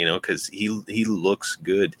got, you know, because he looks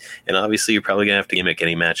good. And obviously you're probably going to have to gimmick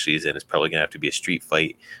any match he's in. It's probably going to have to be a street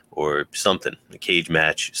fight or something, a cage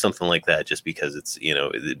match, something like that, just because it's, you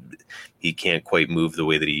know, he can't quite move the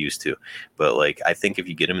way that he used to. But, like, I think if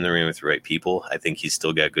you get him in the ring with the right people, I think he's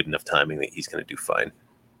still got good enough timing that he's going to do fine.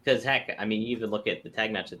 Because, heck, I mean, you even look at the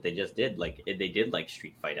tag match that they just did. Like, they did, like,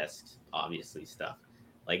 street fight-esque, obviously, stuff.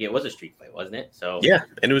 Like, it was a street fight, wasn't it? So yeah,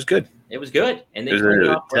 and it was good. It was good. And they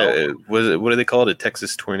what do they call it? A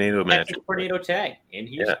Texas Tornado match? Texas Tornado tag in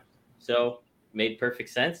Houston. Yeah. So, made perfect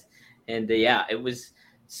sense. And, it was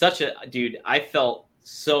such a... Dude, I felt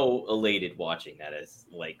so elated watching that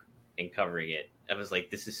and covering it. I was like,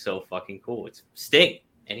 this is so fucking cool. It's Sting,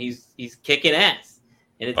 and he's kicking ass.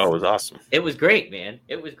 And it was awesome. It was great, man.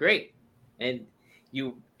 It was great. and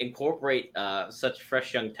you incorporate such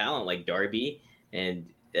fresh young talent like Darby and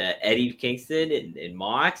Eddie Kingston and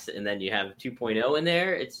Mox, and then you have 2.0 in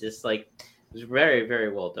there. It's just like it was very,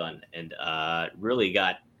 very well done, and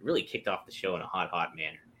really kicked off the show in a hot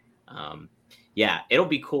manner. Yeah, it'll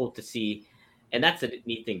be cool to see, and that's a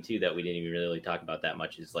neat thing too that we didn't even really talk about that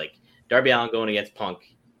much is like Darby Allin going against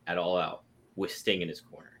Punk at All Out with Sting in his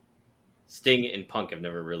corner. Sting and Punk have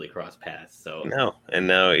never really crossed paths, so no, and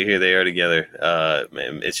now here they are together.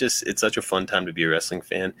 Man, it's such a fun time to be a wrestling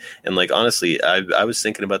fan. And like honestly, I was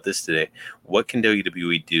thinking about this today. What can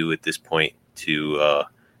WWE do at this point to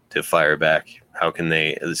fire back? How can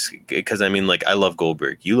they? Because I mean, like I love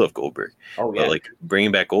Goldberg, you love Goldberg, yeah. But like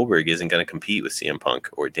bringing back Goldberg isn't going to compete with CM Punk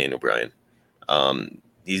or Daniel Bryan.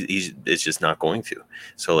 It's just not going to.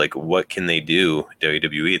 So like, what can they do,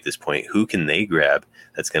 WWE at this point? Who can they grab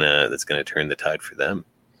that's gonna turn the tide for them?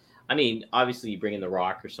 I mean, obviously you bring in The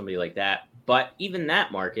Rock or somebody like that, but even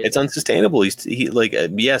that market, it's unsustainable. He like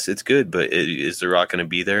yes, it's good, but is The Rock going to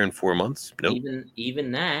be there in 4 months? No. Nope.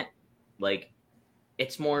 Even that, like,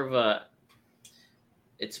 it's more of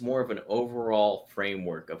an overall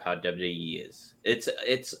framework of how WWE is. It's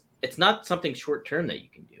not something short term that you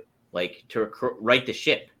can do, like to right the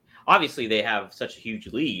ship. Obviously, they have such a huge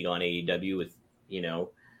lead on AEW with an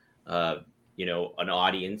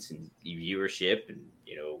audience and viewership, and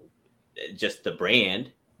just the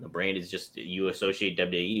brand. The brand is just you associate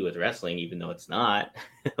WWE with wrestling, even though it's not,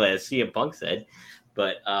 as CM Punk said.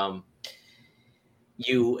 But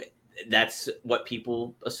that's what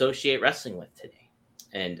people associate wrestling with today,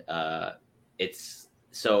 and it's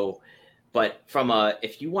so. But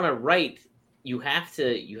if you want to write, you have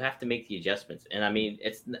to make the adjustments, and I mean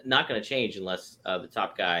it's not going to change unless the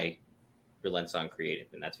top guy relents on creative,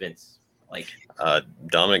 and that's Vince. Like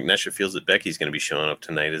Dominic Nesha feels that Becky's going to be showing up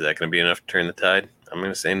tonight. Is that going to be enough to turn the tide? I'm going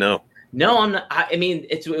to say no. No, I'm not. I mean,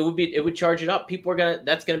 it would charge it up. People are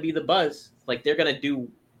that's going to be the buzz. Like they're going to do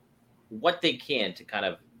what they can to kind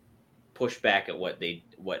of push back at what they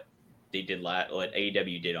did what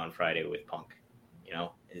AEW did on Friday with Punk.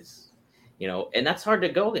 And that's hard to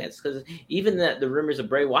go against because even the rumors of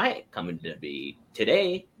Bray Wyatt coming to be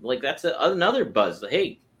today, like that's another buzz.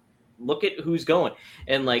 Hey, look at who's going.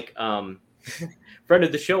 And like friend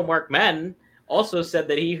of the show, Mark Madden, also said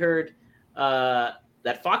that he heard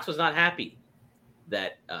that Fox was not happy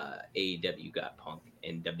that AEW got Punk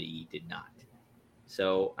and WWE did not.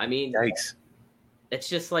 So, I mean, yikes. It's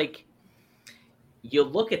just like you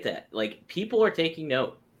look at that, like people are taking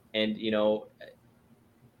note, and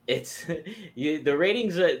it's the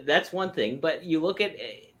ratings. That's one thing, but you look at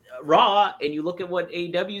Raw and you look at what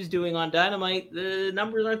AEW is doing on Dynamite, the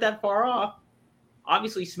numbers aren't that far off.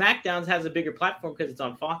 Obviously, SmackDown has a bigger platform because it's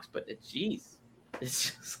on Fox, but it's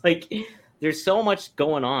just like there's so much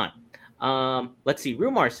going on. Let's see.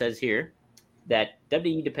 Rumar says here that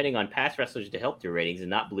WWE depending on past wrestlers to help their ratings and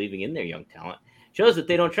not believing in their young talent shows that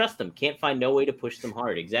they don't trust them. Can't find no way to push them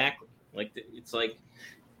hard. Exactly. Like it's like,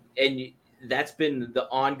 and that's been the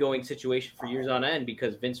ongoing situation for years on end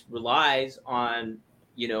because Vince relies on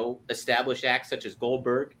established acts such as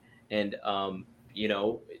Goldberg and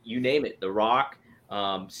you name it, The Rock,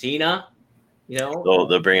 Cena.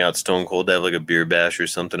 They'll bring out Stone Cold to have like a beer bash or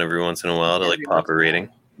something every once in a while to like pop a rating.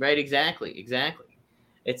 Right, exactly.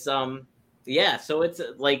 It's yeah, so it's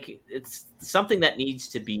like it's something that needs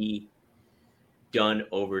to be done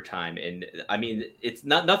over time, and I mean it's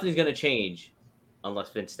nothing's going to change unless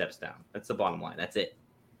Vince steps down. That's the bottom line. That's it.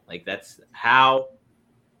 Like that's how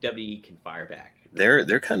WWE can fire back.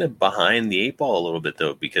 They're kind of behind the eight ball a little bit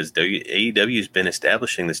though, because AEW has been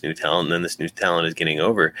establishing this new talent, and then this new talent is getting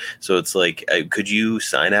over. So it's like, could you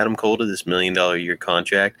sign Adam Cole to this $1 million a year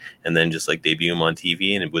contract and then just like debut him on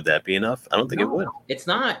TV, and would that be enough? I don't think it would. It's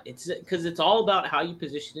not. It's because it's all about how you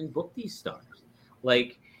position and book these stars.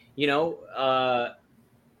 Like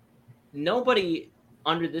nobody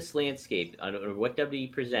under this landscape, under what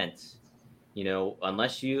WWE presents,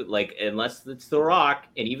 unless it's The Rock,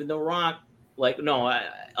 and even The Rock.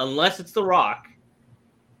 Unless it's The Rock,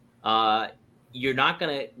 they're not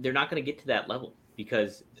gonna get to that level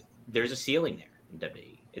because there's a ceiling there in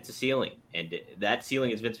WWE. It's a ceiling, and that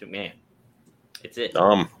ceiling is Vince McMahon. It's it.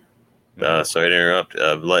 Sorry to interrupt.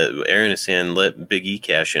 Aaron is saying let Big E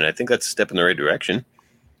cash in. I think that's a step in the right direction.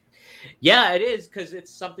 Yeah, it is because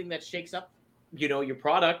it's something that shakes up, your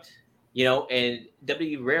product, and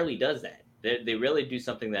WWE rarely does that. They rarely do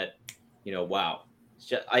something that, wow.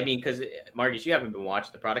 I mean, because Marcus, you haven't been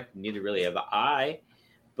watching the product, neither really have I.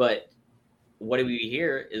 But what do we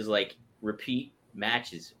hear is like repeat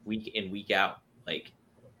matches week in, week out. Like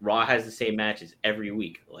Raw has the same matches every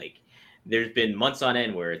week. Like there's been months on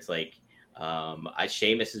end where it's like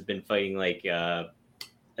Sheamus has been fighting like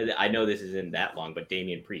I know this isn't that long, but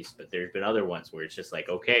Damian Priest. But there's been other ones where it's just like,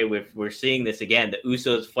 okay, we're seeing this again. The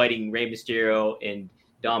Usos fighting Rey Mysterio and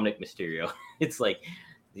Dominic Mysterio. It's like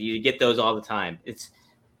you get those all the time. It's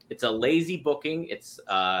a lazy booking. It's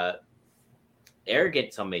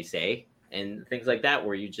arrogant, some may say, and things like that,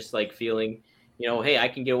 where you just like feeling, hey, I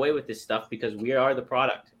can get away with this stuff because we are the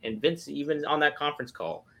product. And Vince, even on that conference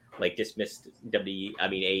call, like dismissed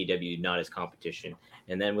AEW not as competition,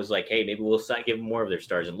 and then was like, hey, maybe we'll give them more of their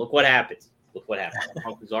stars. And look what happens.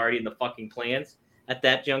 Punk was already in the fucking plans at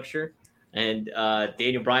that juncture, and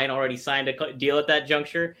Daniel Bryan already signed a deal at that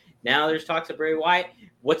juncture. Now there's talks of Bray Wyatt.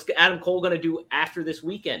 What's Adam Cole going to do after this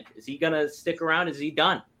weekend? Is he going to stick around? Is he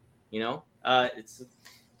done? It's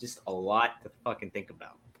just a lot to fucking think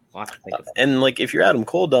about. And like, if you're Adam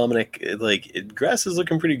Cole, Dominic, like grass is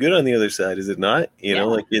looking pretty good on the other side, is it not?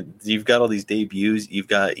 You've got all these debuts, you've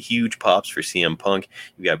got huge pops for CM Punk,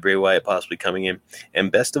 you've got Bray Wyatt possibly coming in,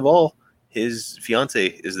 and best of all, his fiance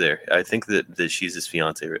is there. I think that she's his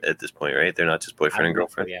fiance at this point, right? They're not just boyfriend and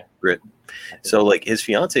girlfriend. Yeah. Right. So like his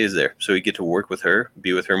fiance is there, so he get to work with her,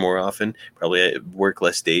 be with her more often, probably work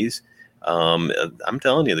less days. I'm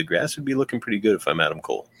telling you, the grass would be looking pretty good if I'm Adam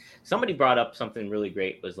Cole. Somebody brought up something really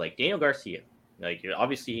great, was like Daniel Garcia. Like,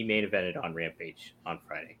 obviously he main evented on Rampage on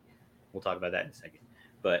Friday. We'll talk about that in a second.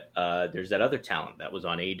 But there's that other talent that was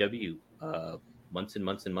on AEW months and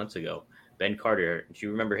months and months ago. Ben Carter. Do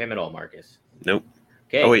you remember him at all, Marcus? Nope.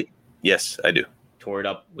 Okay. Oh, wait. Yes, I do. Tore it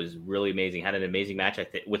up. Was really amazing. Had an amazing match, I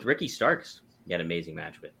think, with Ricky Starks. He had an amazing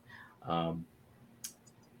match with.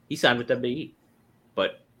 He signed with WWE.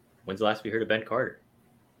 But when's the last we heard of Ben Carter?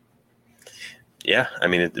 Yeah, I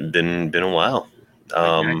mean, it's been a while.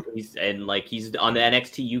 He's on the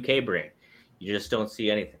NXT UK brand. You just don't see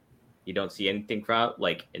anything. You don't see anything from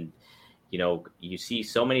you see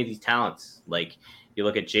so many of these talents. Like you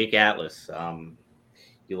look at Jake Atlas.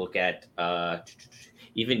 You look at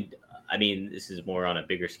this is more on a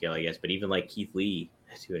bigger scale, I guess, but even like Keith Lee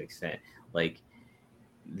to an extent. Like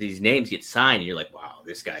these names get signed, and you're like, wow,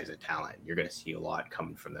 this guy's a talent. You're going to see a lot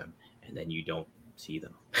coming from them, and then you don't see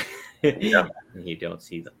them. Yeah. You don't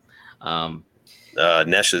see them.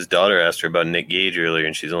 Nesh's daughter asked her about Nick Gage earlier,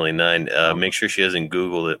 and she's only 9. Make sure she hasn't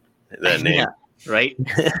Googled that name. Yeah, right?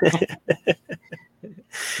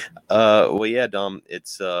 Well, yeah, Dom,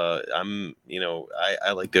 it's I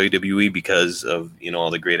like WWE because of all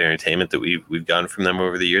the great entertainment that we've gotten from them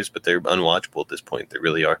over the years, but they're unwatchable at this point. They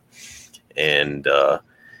really are. And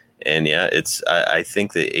yeah, I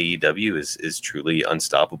think that AEW is truly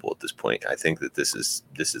unstoppable at this point. I think that this is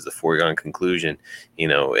a foregone conclusion.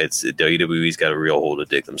 It's WWE's got a real hole to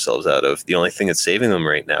dig themselves out of. The only thing that's saving them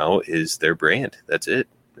right now is their brand. That's it.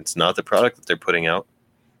 It's not the product that they're putting out.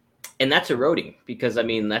 And that's eroding because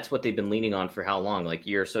that's what they've been leaning on for how long? Like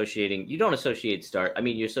you don't associate you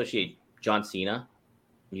associate John Cena,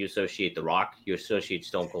 you associate The Rock, you associate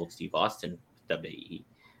Stone Cold Steve Austin with WWE,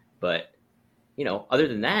 but other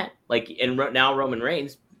than that, and now Roman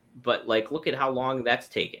Reigns, but look at how long that's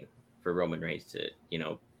taken for Roman Reigns to,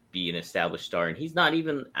 be an established star. And he's not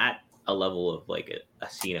even at a level of a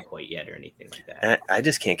Cena quite yet or anything like that. I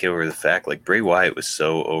just can't get over the fact Bray Wyatt was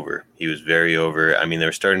so over. He was very over. I mean, they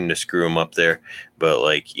were starting to screw him up there, but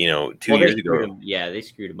 2 years ago, they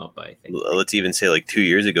screwed him up. I think. Let's even say 2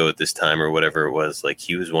 years ago at this time or whatever it was,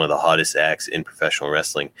 he was one of the hottest acts in professional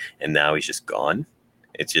wrestling, and now he's just gone.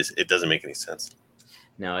 It doesn't make any sense.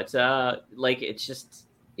 No, it's it's just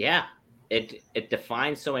it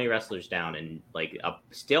defines so many wrestlers down, and a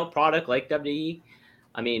stale product like WWE.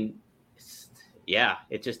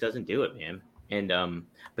 It just doesn't do it, man. And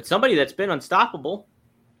but somebody that's been unstoppable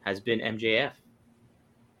has been MJF.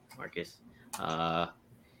 Marcus,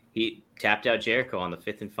 he tapped out Jericho on the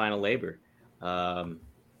 5th and final labor,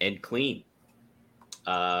 and clean.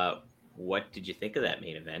 What did you think of that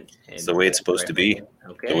main event? It's the way it's supposed to be.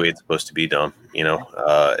 Okay. The way it's supposed to be, Dom.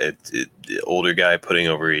 The older guy putting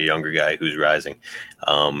over a younger guy who's rising.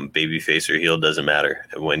 Babyface or heel doesn't matter.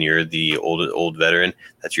 When you're the old veteran,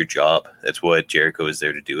 that's your job. That's what Jericho is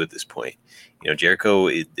there to do at this point. Jericho,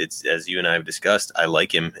 it's as you and I have discussed, I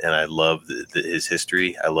like him and I love his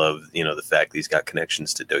history. I love, the fact that he's got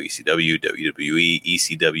connections to WCW, WWE,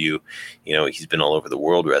 ECW. He's been all over the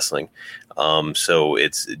world wrestling. So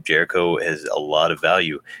Jericho has a lot of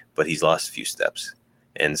value, but he's lost a few steps.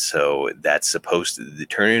 And so that's supposed to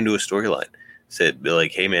turn into a storyline. Said,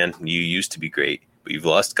 hey man, you used to be great, but you've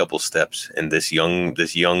lost a couple steps. And this young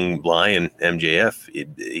lion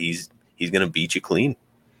MJF, he's going to beat you clean.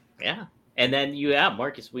 Yeah. And then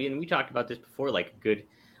Marcus, we talked about this before, a good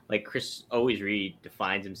like Chris always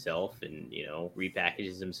redefines himself and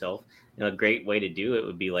repackages himself. A great way to do it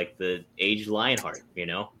would be like the aged Lionheart,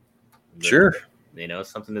 Sure.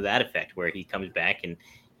 Something to that effect, where he comes back and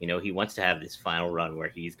he wants to have this final run where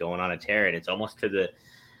he's going on a tear, and it's almost to the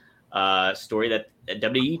story that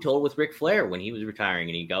WWE told with Ric Flair when he was retiring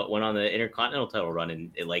and he went on the Intercontinental title run,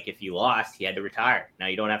 and if he lost, he had to retire. Now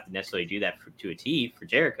you don't have to necessarily do that to a T for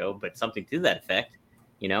Jericho, but something to that effect,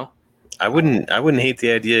 I wouldn't hate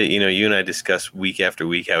the idea. You and I discuss week after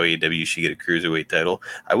week how AEW should get a cruiserweight title.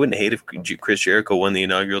 I wouldn't hate if Chris Jericho won the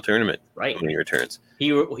inaugural tournament when he returns.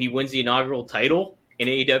 He wins the inaugural title in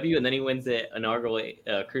AEW, and then he wins the inaugural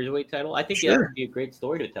cruiserweight title. I think that would be a great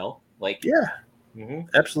story to tell.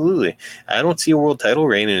 Absolutely. I don't see a world title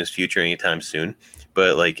reign in his future anytime soon,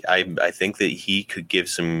 but I think that he could give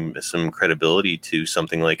some credibility to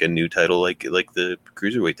something like a new title, like the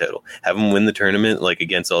cruiserweight title. Have him win the tournament,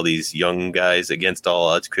 against all these young guys, against all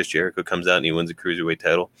odds. Chris Jericho comes out and he wins the cruiserweight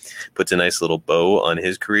title, puts a nice little bow on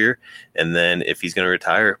his career, and then if he's going to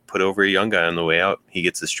retire, put over a young guy on the way out. He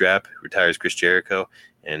gets the strap, retires Chris Jericho,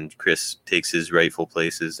 and Chris takes his rightful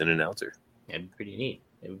place as an announcer. That'd be pretty neat.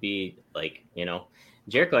 It would be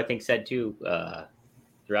Jericho, I think, said too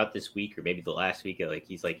throughout this week or maybe the last week,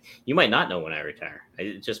 he's like, you might not know when I retire.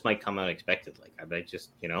 It just might come unexpected. I might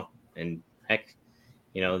just, and heck,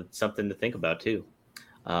 it's something to think about too.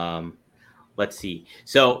 Let's see.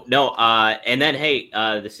 So no, and then hey,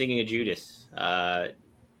 the singing of Judas,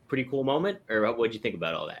 pretty cool moment. Or what'd you think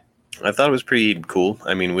about all that? I thought it was pretty cool.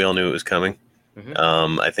 I mean, we all knew it was coming.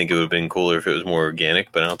 Mm-hmm. I think it would have been cooler if it was more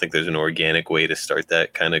organic, but I don't think there's an organic way to start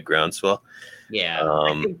that kind of groundswell. Yeah,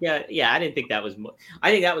 I didn't think that was. I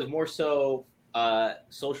think that was more so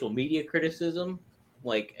social media criticism,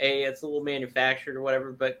 hey, it's a little manufactured or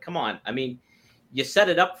whatever. But come on, I mean, you set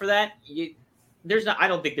it up for that. I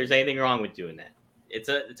don't think there's anything wrong with doing that. It's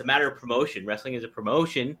a matter of promotion. Wrestling is a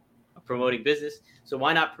promotion, a promoting business. So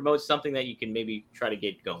why not promote something that you can maybe try to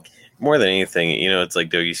get going? More than anything, it's like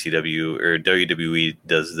WCW or WWE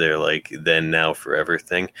does their then, now, forever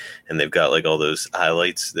thing, and they've got all those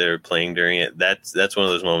highlights they're playing during it. That's one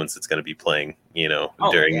of those moments that's going to be playing,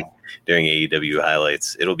 during AEW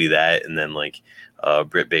highlights. It'll be that, and then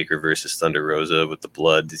Britt Baker versus Thunder Rosa with the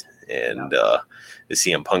blood, and the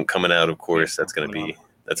CM Punk coming out. Of course, that's going to be.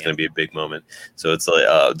 That's going to be a big moment. So it's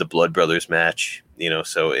the Blood Brothers match,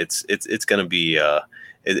 so it's going to be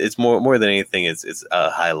it's more than anything. It's a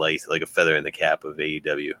highlight, like a feather in the cap of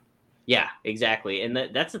AEW. Yeah, exactly. And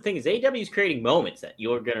that's the thing is AEW is creating moments that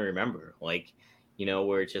you're going to remember,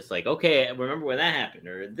 where it's just okay, I remember when that happened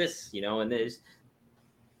or this, and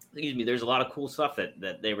there's a lot of cool stuff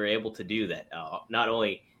that they were able to do that not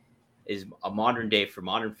only is a modern day for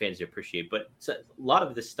modern fans to appreciate, but a lot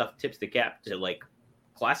of this stuff tips the cap to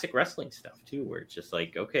classic wrestling stuff too, where it's just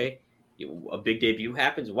okay, a big debut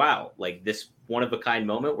happens. Wow. This one of a kind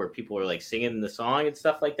moment where people are singing the song and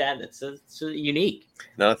stuff like that. That's unique.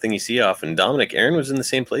 Not a thing you see often. Dominic, Aaron was in the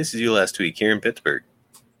same place as you last week here in Pittsburgh.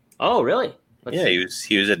 Oh, really?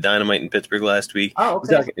 He was at Dynamite in Pittsburgh last week. Oh,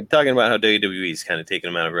 okay. Talking about how WWE is kind of taking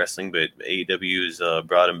him out of wrestling, but AEW's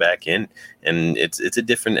brought him back in, and it's a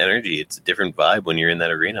different energy. It's a different vibe when you're in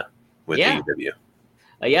that arena with AEW.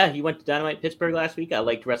 He went to Dynamite Pittsburgh last week. I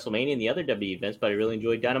liked WrestleMania and the other WWE events, but I really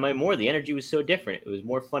enjoyed Dynamite more. The energy was so different. It was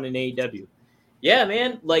more fun in AEW. Yeah,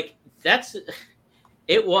 man.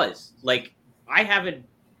 It was. I haven't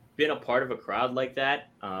been a part of a crowd like that.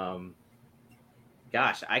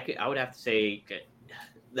 Gosh, I would have to say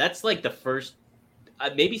that's the first,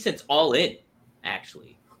 maybe since All In,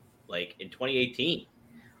 actually, in 2018.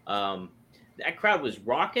 That crowd was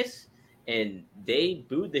raucous, and they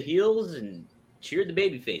booed the heels and cheered the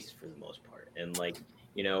baby faces for the most part. And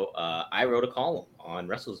I wrote a column on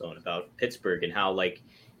WrestleZone about Pittsburgh and how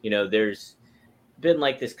there's been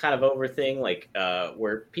this kind of over thing,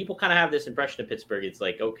 where people kind of have this impression of Pittsburgh. It's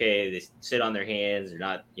okay, they sit on their hands or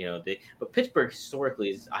not, but Pittsburgh historically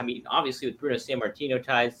is, obviously with Bruno Sammartino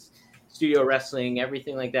ties, studio wrestling,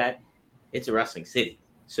 everything like that, it's a wrestling city.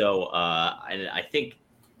 So, and I think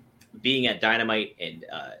being at Dynamite and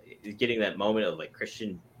getting that moment of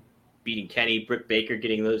Christian beating Kenny, Britt Baker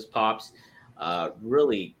getting those pops,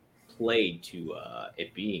 really played to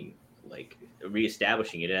it being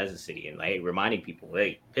reestablishing it as a city and reminding people,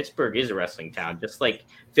 hey, Pittsburgh is a wrestling town, just like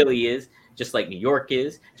Philly is, just like New York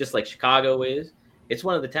is, just like Chicago is. It's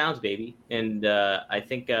one of the towns, baby. And I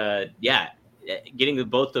think, getting to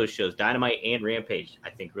both those shows, Dynamite and Rampage, I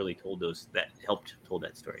think really helped told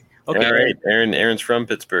that story. Okay, all right, Aaron's from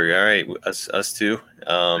Pittsburgh. All right, us too.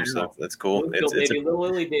 So that's cool. It's maybe Little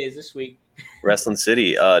Lily days this week. Wrestling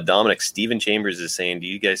City. Dominic, Steven Chambers is saying, do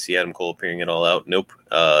you guys see Adam Cole appearing at All Out? Nope.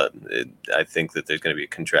 I think that there's going to be a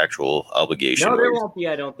contractual obligation. No, there won't be,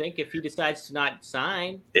 I don't think, if he decides to not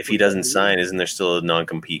sign. If he doesn't sign, isn't there still a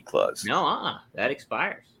non-compete clause? No, that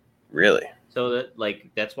expires. Really? So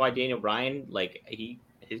that's why Daniel Bryan,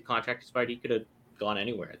 his contract expired. He could have gone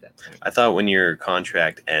anywhere at that point. I thought when your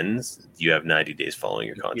contract ends, you have 90 days following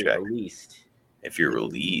your contract. If you're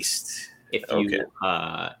released.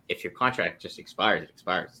 If your contract just expires, it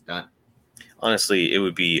expires. It's done. Honestly, it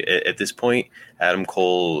would be at this point, Adam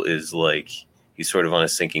Cole is like he's sort of on a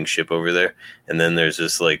sinking ship over there, and then there's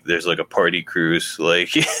a party cruise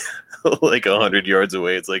like 100 yards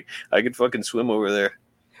away. It's like I could fucking swim over there.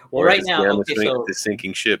 Well, right now, the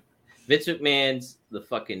sinking ship. Vince McMahon's the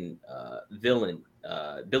fucking villain,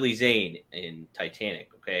 Billy Zane in Titanic.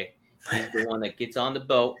 Okay, he's the one that gets on the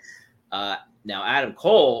boat. Now Adam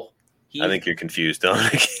Cole. I think you're confused,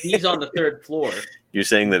 Dominic. He's on the third floor. You're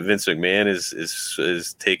saying that Vince McMahon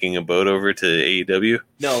is taking a boat over to AEW?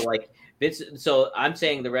 No, Vince. So I'm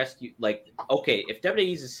saying the rescue. Okay, if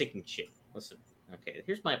WWE's a sinking ship, listen. Okay,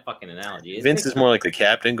 here's my fucking analogy. Vince is more like the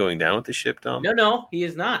captain going down with the ship, Dom. No, he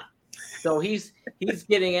is not. So he's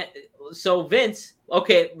getting it. So Vince.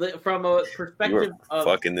 Okay, from a perspective of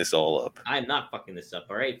fucking this all up. I'm not fucking this up.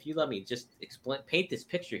 All right, if you let me just paint this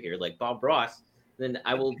picture here, like Bob Ross. Then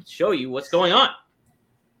I will show you what's going on.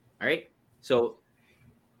 All right. So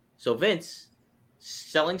Vince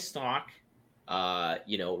selling stock,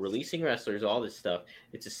 releasing wrestlers, all this stuff.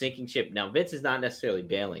 It's a sinking ship. Now Vince is not necessarily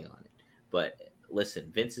bailing on it, but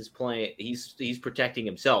listen, Vince is playing. He's protecting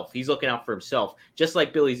himself. He's looking out for himself, just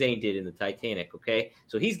like Billy Zane did in the Titanic. Okay.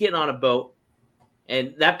 So he's getting on a boat,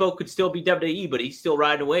 and that boat could still be WWE, but he's still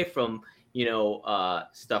riding away from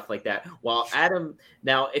stuff like that. While Adam,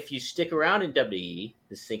 now, if you stick around in WWE,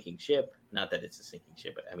 the sinking ship, not that it's a sinking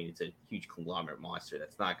ship, but I mean, it's a huge conglomerate monster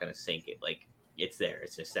that's not going to sink it. Like, it's there.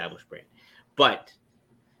 It's an established brand. But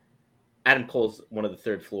Adam Cole's on the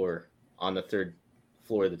third floor of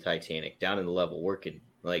the Titanic, down in the level, working.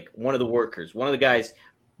 Like, one of the workers, one of the guys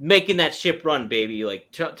making that ship run, baby, like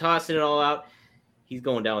tossing it all out. He's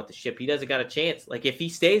going down with the ship. He doesn't got a chance. Like, if he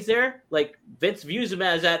stays there, like, Vince views him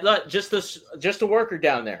as that just a worker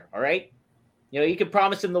down there. All right, you can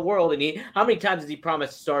promise him the world, and how many times has he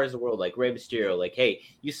promised stars the world? Like Rey Mysterio, like, hey,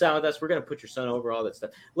 you sign with us, we're gonna put your son over, all that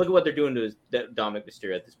stuff. Look at what they're doing to Dominic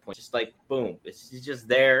Mysterio at this point. Just like boom, he's just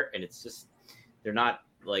there, and it's just they're not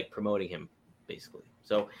like promoting him basically.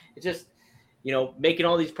 So it's just making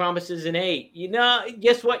all these promises, and hey,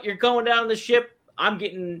 guess what? You're going down the ship. I'm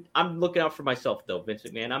looking out for myself though, Vince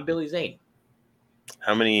McMahon. I'm Billy Zane.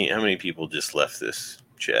 How many people just left this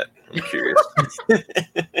chat? I'm curious.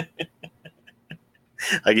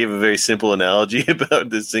 I gave a very simple analogy about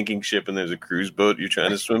this sinking ship, and there's a cruise boat you're trying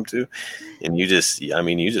to swim to, and you just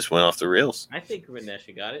went off the rails. I think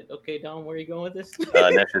Nesha got it. Okay, Dom, where are you going with this?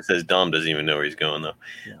 Nesha says Dom doesn't even know where he's going though.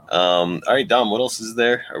 No. All right, Dom, what else is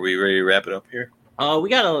there? Are we ready to wrap it up here? We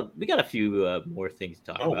got a few more things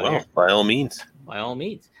to talk about. Oh, well, here. By all means. By all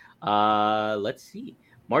means. Let's see.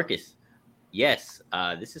 Marcus, yes,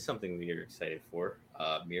 this is something we are excited for.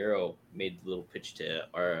 Miro made the little pitch to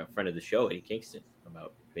our friend of the show, Eddie Kingston,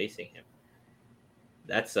 about facing him.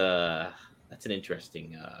 That's an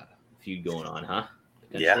interesting feud going on, huh?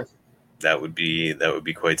 Yeah, that would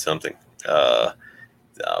be quite something.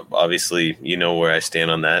 Obviously, you know where I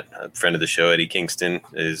stand on that. A friend of the show, Eddie Kingston,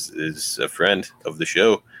 is a friend of the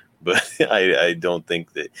show, but I don't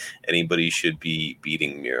think that anybody should be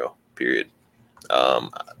beating Miro, period.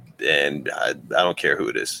 And I don't care who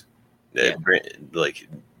it is. Yeah. Like,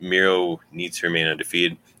 Miro needs to remain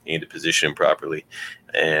undefeated. You need to position him properly.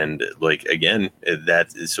 And again, that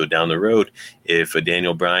is so down the road. If a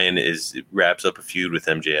Daniel Bryan wraps up a feud with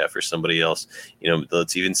MJF or somebody else,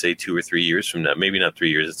 let's even say 2 or 3 years from now, maybe not 3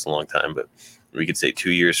 years, it's a long time, but we could say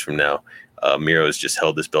 2 years from now, Miro has just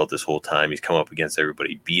held this belt this whole time. He's come up against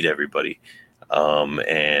everybody, beat everybody.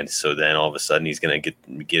 And so then all of a sudden he's going to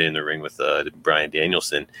get in the ring with Bryan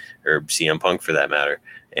Danielson, or CM Punk for that matter.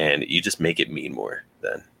 And you just make it mean more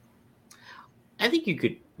then. I think you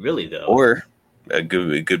could really, though. Or it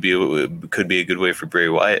could be a good way for Bray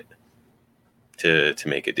Wyatt to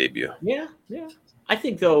make a debut. Yeah. I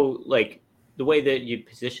think, though, like, the way that you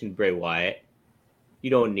position Bray Wyatt, you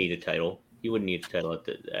don't need a title. You wouldn't need a title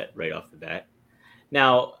right off the bat.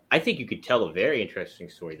 Now, I think you could tell a very interesting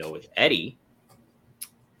story, though, with Eddie,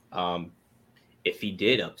 if he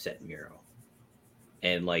did upset Miro.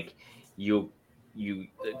 And, like,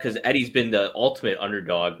 because Eddie's been the ultimate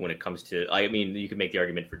underdog when it comes to, I mean, you can make the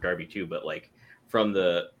argument for Darby too, but like from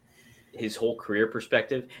the his whole career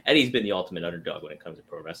perspective, Eddie's been the ultimate underdog when it comes to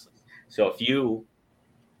pro wrestling. So if you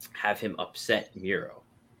have him upset Miro,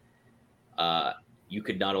 you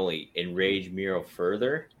could not only enrage Miro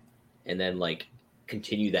further, and then like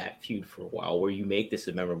continue that feud for a while, where you make this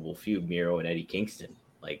a memorable feud, Miro and Eddie Kingston.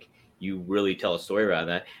 Like you really tell a story around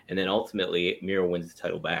that, and then ultimately Miro wins the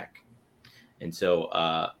title back. And so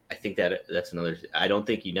I think that's another. I don't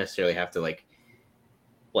think you necessarily have to like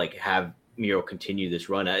have Miro continue this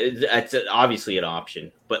run. That's obviously an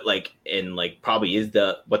option, but like probably is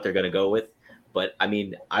what they're gonna go with. But I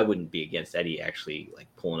mean, I wouldn't be against Eddie actually like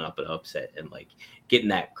pulling up an upset and like getting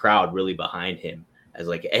that crowd really behind him as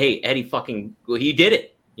like, hey, Eddie he did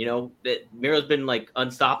it. You know, Miro's been like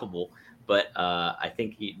unstoppable, but I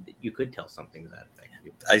think you could tell something to that effect.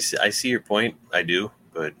 I see your point. I do,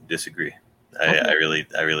 but disagree. Okay. I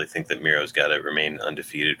really think that Miro's got to remain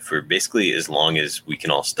undefeated for basically as long as we can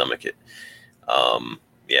all stomach it.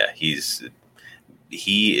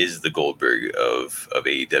 He is the Goldberg of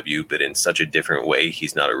AEW, but in such a different way.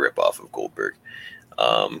 He's not a ripoff of Goldberg,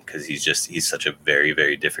 because he's such a very,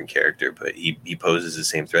 very different character. But he poses the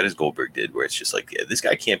same threat as Goldberg did, where it's just like, yeah, this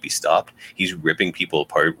guy can't be stopped. He's ripping people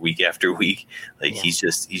apart week after week. Like he's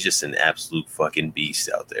just an absolute fucking beast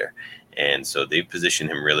out there. And so they position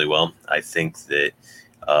him really well. I think that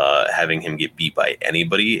having him get beat by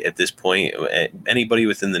anybody at this point, anybody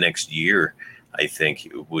within the next year, I think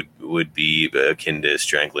would be akin to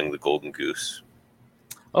strangling the golden goose.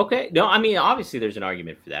 Okay. No, I mean, obviously there's an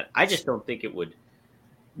argument for that. I just don't think it would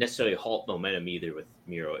necessarily halt momentum either with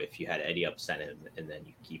Miro if you had Eddie upset him and then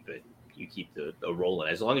you keep the rolling.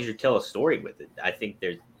 As long as you tell a story with it, I think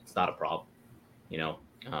it's not a problem. You know,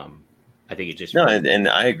 I think it just and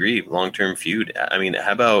I agree. Long-term feud. I mean,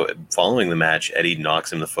 how about following the match, Eddie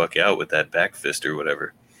knocks him the fuck out with that back fist or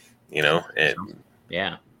whatever, you know? And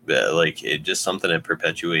yeah. Like it just something to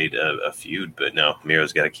perpetuate a feud, but no,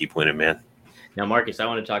 Miro's got to keep winning, man. Now, Marcus, I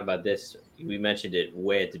want to talk about this. We mentioned it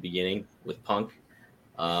way at the beginning with Punk.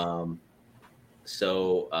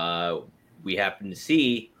 So we happened to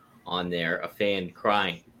see on there a fan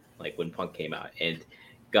crying, like when Punk came out, and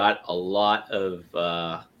got a lot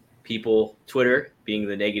of people, Twitter being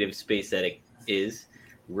the negative space that it is,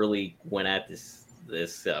 really went at this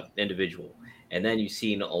individual. And then you've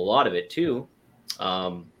seen a lot of it too.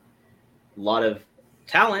 A lot of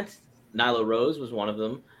talent. Nyla Rose was one of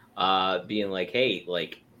them, being like, hey,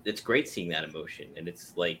 like, it's great seeing that emotion. And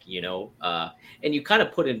it's like, you know, and you kind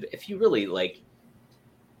of put in, if you really like,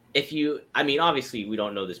 I mean, obviously we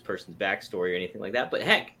don't know this person's backstory or anything like that, but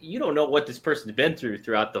heck, you don't know what this person's been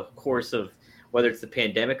throughout the course of whether it's the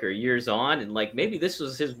pandemic or years on. And like, maybe this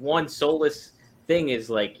was his one solace thing is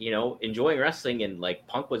like, you know, enjoying wrestling, and like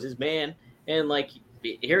Punk was his man. And like,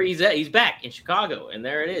 here he's back in Chicago, and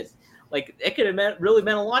there it is. Like, it could have really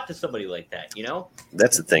meant a lot to somebody like that, you know?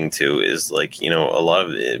 That's the thing too, is like, you know, a lot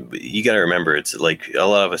of it, you got to remember, it's like a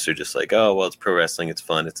lot of us are just like, oh, well, it's pro wrestling, it's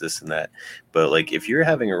fun, it's this and that. But like, if you're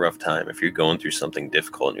having a rough time, if you're going through something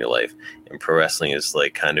difficult in your life, and pro wrestling is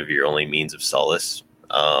like kind of your only means of solace,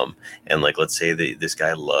 and like, let's say that this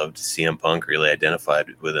guy loved CM Punk, really identified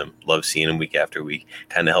with him, loved seeing him week after week,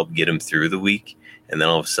 kind of helped get him through the week, and then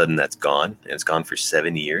all of a sudden that's gone, and it's gone for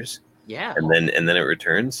 7 years. Yeah. And then it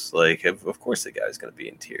returns. Like, of course the guy's going to be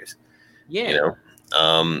in tears. Yeah. You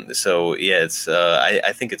know? So yeah, it's,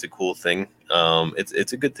 I think it's a cool thing.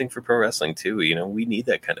 It's a good thing for pro wrestling too. You know, we need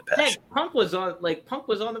that kind of passion. Heck, Punk was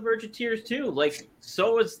on the verge of tears too. Like,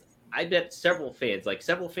 so was, I bet, several fans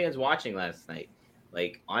watching last night,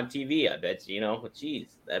 like on TV. I bet, you know,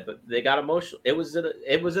 geez, but they got emotional. It was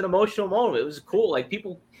an emotional moment. It was cool. Like,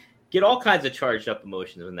 people get all kinds of charged up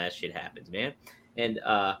emotions when that shit happens, man. And,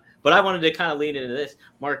 but I wanted to kind of lean into this.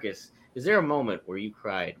 Marcus, is there a moment where you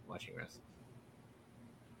cried watching wrestling?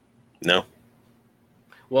 No.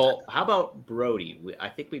 Well, how about Brody? I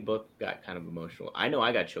think we both got kind of emotional. I know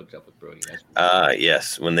I got choked up with Brody.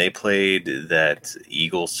 Yes. When they played that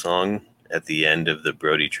Eagles song at the end of the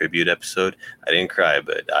Brody tribute episode, I didn't cry,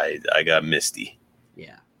 but I got misty.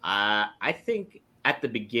 Yeah. I think at the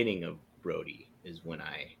beginning of Brody is when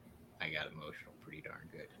I got emotional pretty darn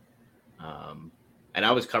good. And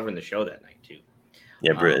I was covering the show that night too.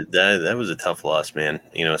 Yeah, that was a tough loss, man.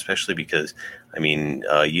 You know, especially because, I mean,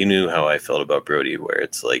 you knew how I felt about Brody, where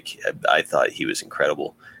it's like, I thought he was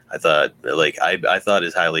incredible. I thought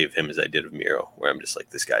as highly of him as I did of Miro, where I'm just like,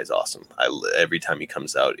 this guy's awesome. Every time he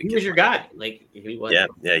comes out, he was your guy. Like, he was.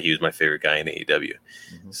 Yeah, he was my favorite guy in AEW.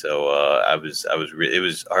 Mm-hmm. So it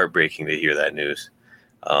was heartbreaking to hear that news.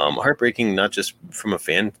 Heartbreaking, not just from a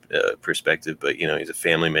fan perspective, but, you know, he's a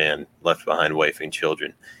family man, left behind wife and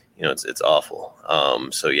children. You know, it's awful.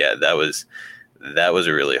 So yeah, that was That was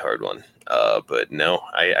a really hard one. But no,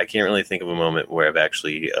 I can't really think of a moment where I've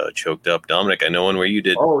actually choked up. Dominic, I know one where you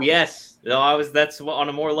did. Oh yes, no, that's on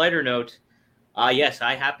a more lighter note. Yes,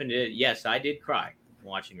 I did cry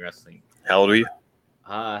watching wrestling. How old were you?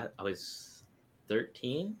 I was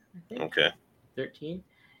 13, I think. Okay. 13,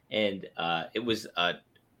 and it was a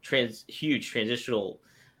huge transitional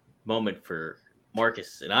moment for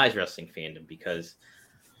Marcus and I's wrestling fandom because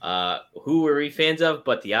who were we fans of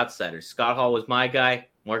but the Outsiders? Scott Hall was my guy,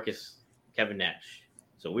 Marcus, Kevin Nash.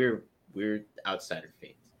 So we're Outsider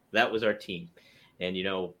fans. That was our team, and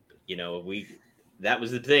that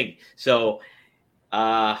was the thing. So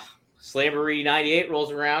Slamboree 98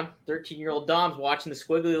 rolls around. 13-year-old Dom's watching the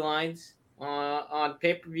squiggly lines on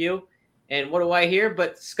pay-per-view. And what do I hear?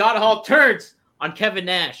 But Scott Hall turns on Kevin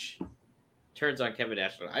Nash.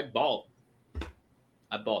 I bawled.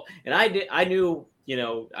 And I knew,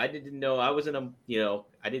 I didn't know. I wasn't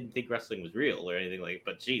I didn't think wrestling was real or anything like that.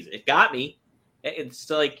 But, geez, it got me. It's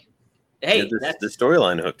like, hey. Yeah, the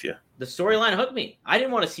storyline hooked you. The storyline hooked me. I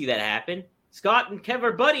didn't want to see that happen. Scott and Kev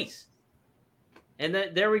are buddies. And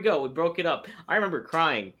there we go. We broke it up. I remember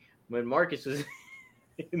crying when Marcus was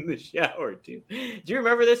in the shower, too. Do you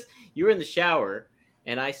remember this? You were in the shower,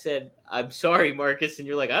 and I said, "I'm sorry, Marcus." And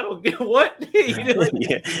you're like, "I don't get what?"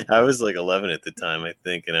 Yeah, I was like 11 at the time, I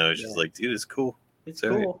think. And I was just like, dude, it's cool. It's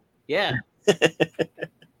cool. Right. Yeah.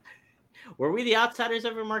 Were we the Outsiders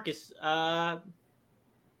ever, Marcus? Yeah,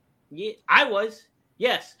 I was.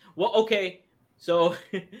 Yes. Well, okay. So...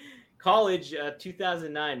 College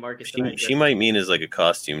 2009, Marcus. She might mean as like a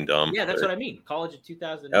costume, Dom. Yeah, that's what I mean. College of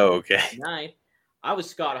 2009. Oh, okay. I was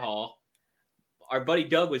Scott Hall. Our buddy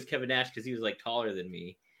Doug was Kevin Nash because he was like taller than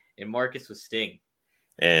me, and Marcus was Sting.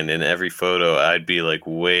 And in every photo, I'd be like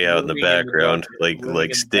way out in the background,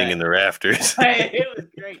 like Sting in the rafters. It was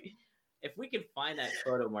great. If we can find that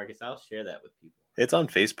photo, Marcus, I'll share that with people. It's on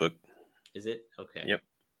Facebook. Is it? Okay. Yep.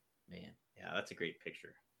 Man, yeah, that's a great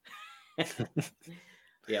picture.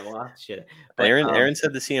 Yeah, well, shit. But, Aaron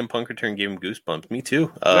said the CM Punk return gave him goosebumps. Me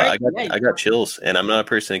too. Right? I got chills, and I'm not a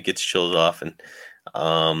person that gets chills often.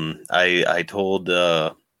 I told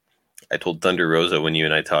Thunder Rosa when you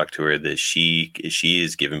and I talked to her that she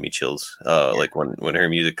is giving me chills. Like when her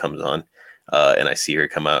music comes on, and I see her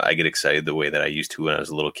come out, I get excited the way that I used to when I was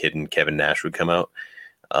a little kid and Kevin Nash would come out.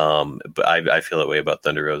 But I feel that way about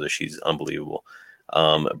Thunder Rosa. She's unbelievable.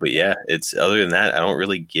 But yeah, it's other than that, I don't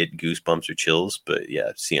really get goosebumps or chills. But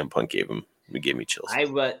yeah, CM Punk gave me chills.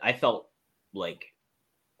 I felt like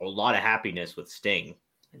a lot of happiness with Sting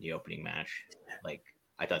in the opening match. Like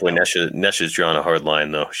I thought. When Nesha's drawn a hard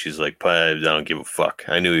line though, she's like, "I don't give a fuck.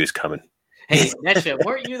 I knew he was coming." Hey, Nesha,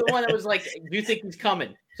 weren't you the one that was like, "Do you think he's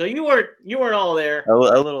coming?" So you weren't all there. A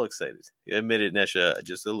little excited. Admit it, Nesha,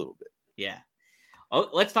 just a little bit. Yeah. Oh,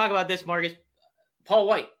 let's talk about this, Marcus. Paul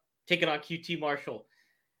White taking on QT Marshall.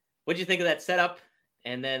 What do you think of that setup?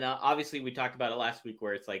 And then obviously we talked about it last week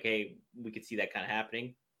where it's like, hey, we could see that kind of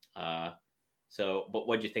happening. But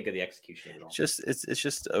what do you think of the execution of it all?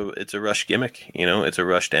 It's a rush gimmick, it's a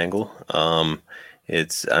rushed angle.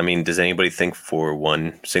 Does anybody think for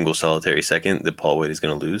one single solitary second that Paul White is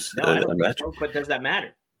going to lose a match? So, but does that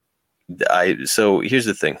matter? So here's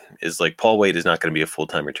the thing: is like Paul White is not going to be a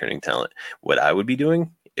full-time returning talent. What I would be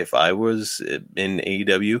doing if I was in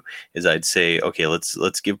AEW is I'd say, okay,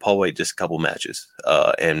 let's give Paul White just a couple matches.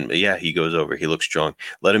 And yeah, he goes over, he looks strong.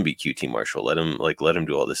 Let him beat QT Marshall. Let him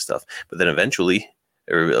do all this stuff. But then eventually,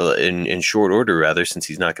 or in short order rather, since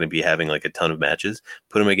he's not going to be having like a ton of matches,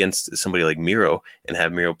 put him against somebody like Miro and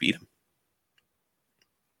have Miro beat him.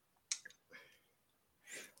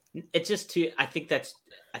 It's just I think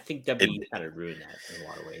WWE kind of ruined that in a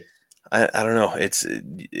lot of ways. I don't know.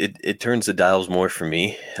 It turns the dials more for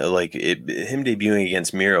me. Like him debuting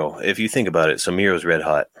against Miro. If you think about it, so Miro's red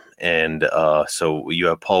hot, and so you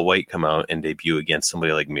have Paul White come out and debut against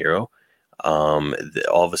somebody like Miro. All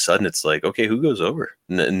of a sudden, it's like, okay, who goes over?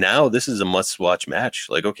 Now this is a must-watch match.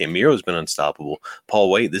 Like, okay, Miro's been unstoppable.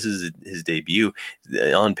 Paul White, this is his debut.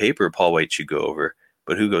 On paper, Paul White should go over,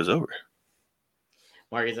 but who goes over?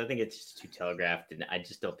 Marcus, I think it's just too telegraphed, and I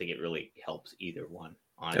just don't think it really helps either one.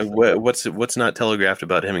 What's not telegraphed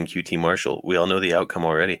about him and QT Marshall? We all know the outcome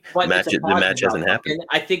already. The match hasn't happened. And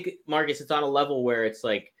I think, Marcus, it's on a level where it's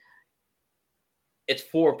like it's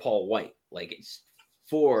for Paul White. Like it's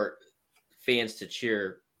for fans to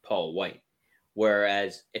cheer Paul White.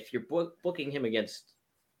 Whereas if you're booking him against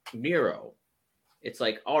Miro, it's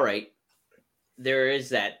like, all right, there is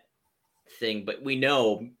that thing, but we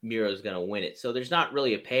know Miro's going to win it. So there's not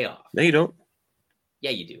really a payoff. No, you don't.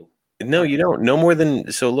 Yeah, you do. No, you don't. No more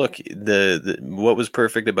than so. Look, the what was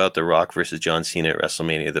perfect about The Rock versus John Cena at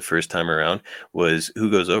WrestleMania the first time around was who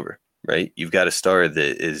goes over, right? You've got a star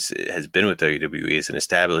that has been with WWE as an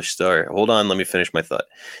established star. Hold on, let me finish my thought.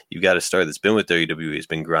 You've got a star that's been with WWE, has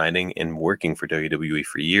been grinding and working for WWE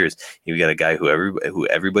for years. You've got a guy who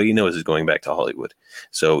everybody knows is going back to Hollywood.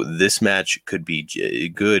 So this match could be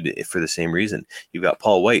good for the same reason. You've got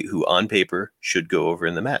Paul White, who on paper should go over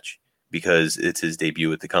in the match, because it's his debut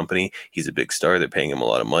with the company. He's a big star. They're paying him a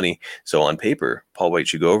lot of money. So on paper, Paul White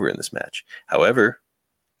should go over in this match. However,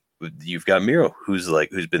 you've got Miro, who's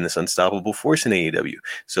been this unstoppable force in AEW.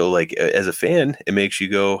 So like as a fan, it makes you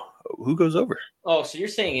go, who goes over? Oh, so you're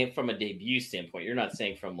saying it from a debut standpoint. You're not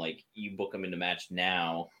saying from like you book him in the match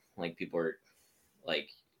now, like people are like.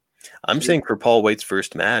 I'm saying for Paul White's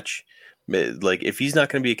first match, like if he's not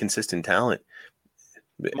going to be a consistent talent,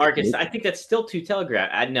 Marcus, I think that's still too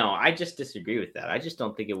telegraphed. I just disagree with that. I just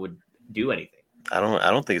don't think it would do anything. I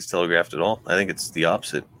don't think it's telegraphed at all. I think it's the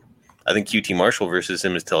opposite. I think QT Marshall versus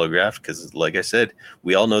him is telegraphed because, like I said,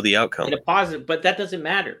 we all know the outcome. In a positive, but that doesn't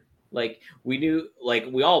matter. Like we knew, like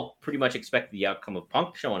we all pretty much expected the outcome of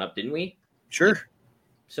Punk showing up, didn't we? Sure.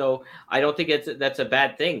 So I don't think that's a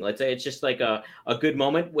bad thing. Let's say it's just like a good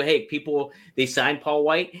moment. Well, hey, people, they signed Paul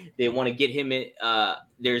White. They want to get him in.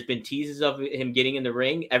 There's been teases of him getting in the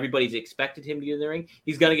ring. Everybody's expected him to get in the ring.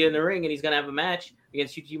 He's going to get in the ring and he's going to have a match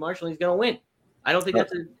against QT Marshall. And he's going to win. I don't think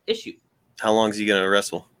that's an issue. How long is he going to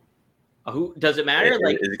wrestle? Who does it matter?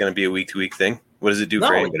 Is it going to be a week-to-week thing? What does it do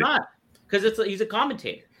for anybody? No, it's not, because he's a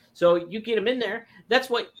commentator. So you get him in there. That's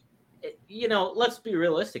what, let's be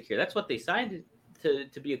realistic here. That's what they signed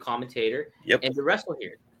to be a commentator. Yep. And to wrestle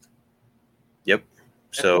here. Yep.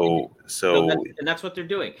 So that's what they're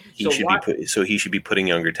doing. He should be putting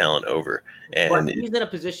younger talent over. And he's in a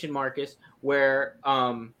position, Marcus, where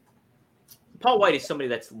Paul White is somebody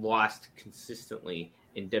that's lost consistently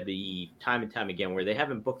in WWE time and time again, where they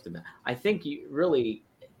haven't booked him. I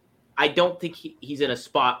don't think he's in a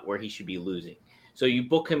spot where he should be losing. So you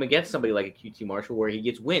book him against somebody like a QT Marshall where he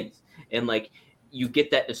gets wins, and like you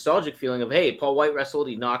get that nostalgic feeling of, hey, Paul White wrestled,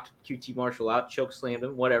 he knocked QT Marshall out, choke slammed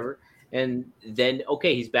him, whatever, and then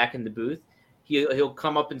okay, he's back in the booth. He'll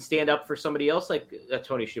come up and stand up for somebody else like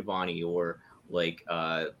Tony Schiavone or like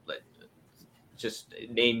just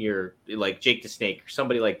name your like Jake the Snake or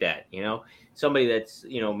somebody like that, somebody that's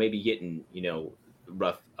maybe getting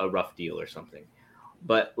a rough deal or something.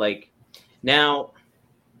 But like now,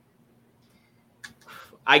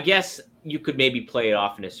 I guess you could maybe play it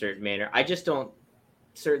off in a certain manner. I just don't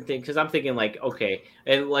certain things because I'm thinking like, okay,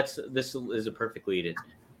 and this is a perfect lead in.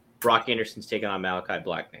 Brock Anderson's taking on Malachi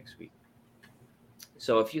Black next week.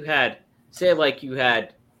 So if you had, say like you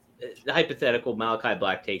had the hypothetical Malachi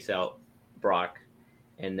Black takes out Brock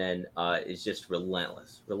and then is just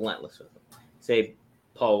relentless with him. Say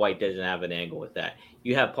Paul White doesn't have an angle with that.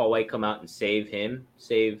 You have Paul White come out and save him.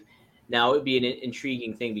 Now it would be an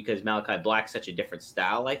intriguing thing because Malachi Black's such a different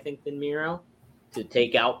style, I think, than Miro to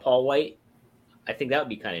take out Paul White. I think that would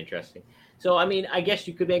be kind of interesting. So, I mean, I guess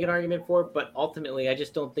you could make an argument for it, but ultimately, I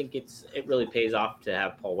just don't think it really pays off to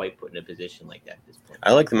have Paul White put in a position like that at this point.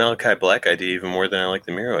 I like the Malachi Black idea even more than I like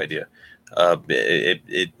the Miro idea.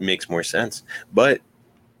 It makes more sense. But,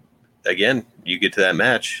 again, you get to that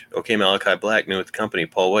match. Okay, Malachi Black, new with the company.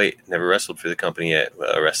 Paul White, never wrestled for the company yet.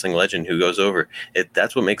 A wrestling legend who goes over.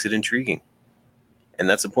 That's what makes it intriguing. And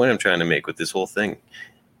that's the point I'm trying to make with this whole thing.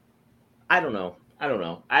 I don't know.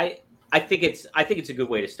 I think it's a good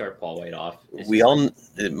way to start Paul White off.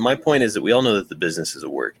 My point is that we all know that the business is a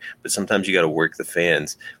work, but sometimes you got to work the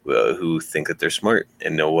fans who think that they're smart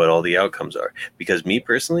and know what all the outcomes are. Because me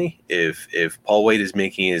personally, if Paul White is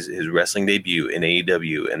making his wrestling debut in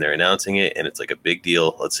AEW and they're announcing it and it's like a big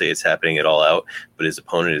deal, let's say it's happening at All Out, but his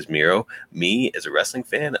opponent is Miro, me as a wrestling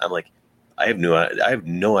fan, I'm like, I have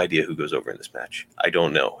no idea who goes over in this match. I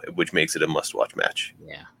don't know, which makes it a must-watch match.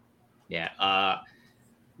 Yeah.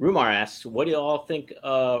 Rumar asks, what do you all think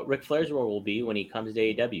Ric Flair's role will be when he comes to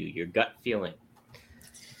AEW? Your gut feeling?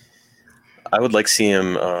 I would like to see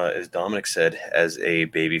him, as Dominic said, as a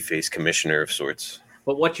babyface commissioner of sorts.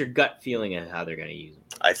 But what's your gut feeling of how they're going to use him?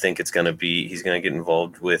 I think he's going to get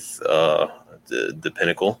involved with the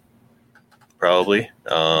Pinnacle, probably,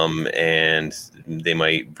 and they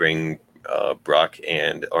might bring Brock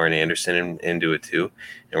and Arn Anderson into it too,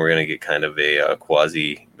 and we're going to get kind of a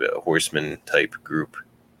quasi horseman type group.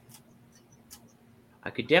 I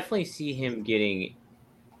could definitely see him getting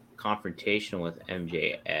confrontational with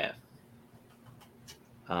MJF.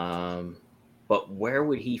 But where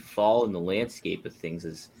would he fall in the landscape of things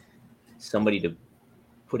as somebody to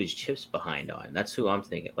put his chips behind on? That's who I'm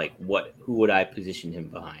thinking. Like, who would I position him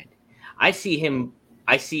behind? I see him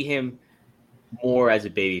more as a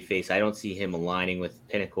baby face. I don't see him aligning with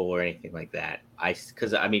Pinnacle or anything like that.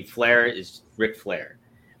 Because Flair is Ric Flair.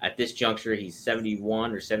 At this juncture, he's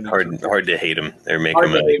 71 or 72. Hard to hate him or make Hard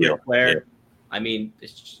him to a hate heel. Ric Flair. Yeah. I mean,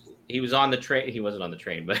 he was on the train. He wasn't on the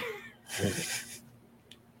train, but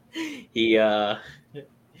he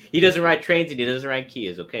doesn't ride trains and he doesn't ride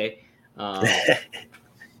Kias. Okay,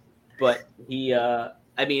 but he.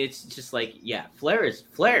 It's just like, yeah, Flair is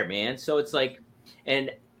Flair, man. So it's like,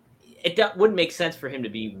 and it wouldn't make sense for him to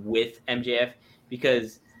be with MJF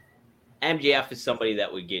because MJF is somebody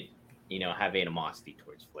that would get, have animosity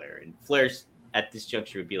towards Flair, and Flair's at this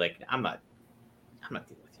juncture would be like, I'm not dealing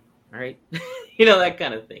with you, all right? That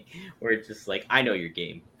kind of thing, where it's just like, I know your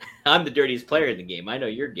game. I'm the dirtiest player in the game. I know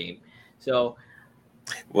your game. So,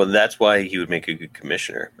 well, that's why he would make a good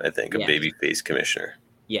commissioner. I think a yes. babyface commissioner.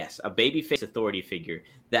 Yes, a babyface authority figure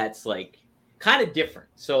that's like kind of different.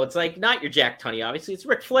 So it's like not your Jack Tunney, obviously. It's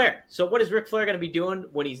Ric Flair. So what is Ric Flair going to be doing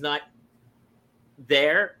when he's not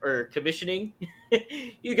there or commissioning?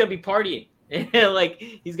 He's going to be partying. Like,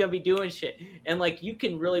 he's going to be doing shit. And, like, you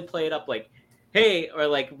can really play it up like, hey, or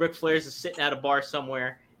like Ric Flair's is sitting at a bar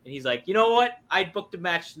somewhere, and he's like, you know what? I booked a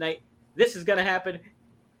match tonight. This is going to happen,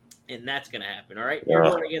 and that's going to happen, all right? You're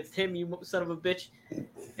going against him, you son of a bitch.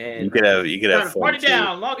 And you could have fun party too.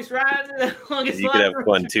 down, longest ride, longest. You could have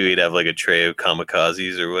fun too. He'd have like a tray of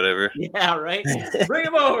kamikazes or whatever. Yeah, right. Bring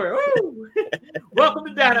him over. Woo! Welcome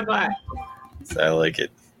to Dynamite. I like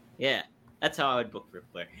it. Yeah, that's how I would book Ric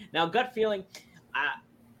Flair. Now, gut feeling,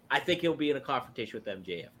 I think he'll be in a confrontation with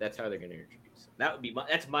MJF. That's how they're going to introduce him.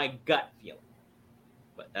 That's my gut feeling.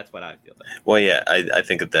 But that's what I feel. Well, yeah, I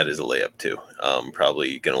think that is a layup too.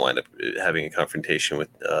 Probably going to wind up having a confrontation with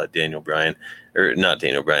Daniel Bryan, or not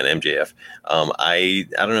Daniel Bryan, MJF. I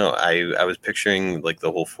don't know. I was picturing like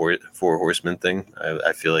the whole four horsemen thing.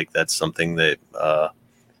 I feel like that's something that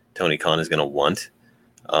Tony Khan is going to want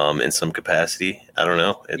in some capacity. I don't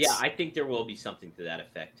know. Yeah, I think there will be something to that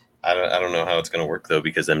effect. I don't know how it's going to work though,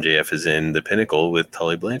 because MJF is in the Pinnacle with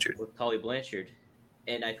Tully Blanchard.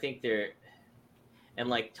 And I think they're. And,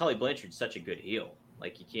 like, Tully Blanchard's such a good heel.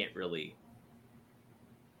 Like, you can't really...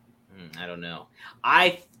 I don't know.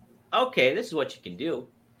 Okay, this is what you can do.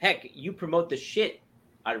 Heck, you promote the shit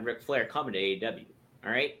out of Ric Flair coming to AEW.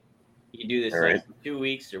 All right? You can do this for 2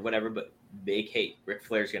 weeks or whatever, but big hate. Ric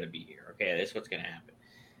Flair's going to be here. Okay, that's what's going to happen.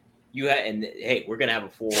 Hey, we're going to have a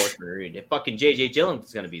 4-horseman reunion. And fucking J.J.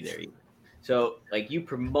 Dillon's going to be there either. So, like, you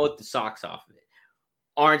promote the socks off of it.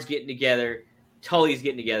 Arn's getting together. Tully's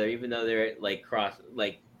getting together, even though they're like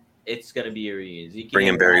it's gonna be a reunion. Bring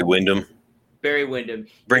in Barry Windham.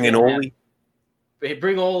 Bring in Ole.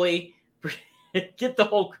 Bring Ole. Get the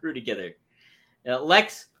whole crew together.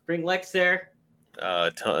 Bring Lex there. Paul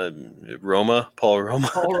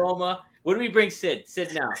Roma. What do we bring Sid?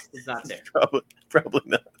 Sid now is not there. Probably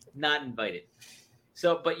not. Not invited.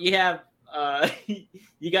 So, but you have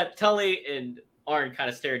you got Tully and Arn kind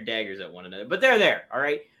of staring daggers at one another, but they're there. All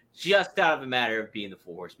right. Just out of a matter of being the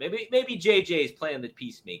 4 horse. Maybe JJ is playing the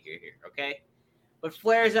peacemaker here, okay? But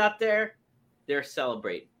Flair's out there, they're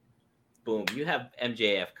celebrating. Boom. You have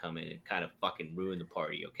MJF come in and kind of fucking ruin the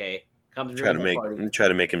party, okay? Try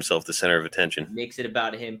to make himself the center of attention. Makes it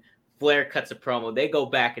about him. Flair cuts a promo. They go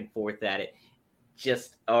back and forth at it.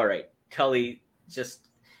 Just all right. Tully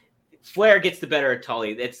Flair gets the better of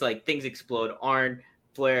Tully. It's like things explode. Arn,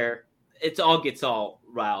 Flair, gets all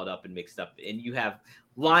riled up and mixed up. And you have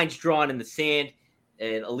lines drawn in the sand,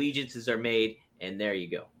 and allegiances are made, and there you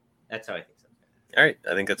go. That's how I think so. All right,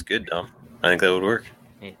 I think that's good, Dom. I think that would work.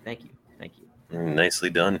 Hey, thank you. Nicely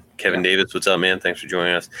done, Kevin Davis. What's up, man? Thanks for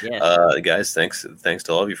joining us, guys. Thanks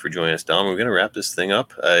to all of you for joining us, Dom. We're gonna wrap this thing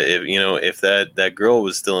up. If that girl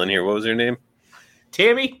was still in here, what was her name?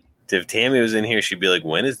 Tammy. If Tammy was in here, she'd be like,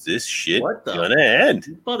 "When is this shit gonna end?"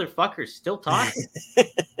 These motherfuckers still talking.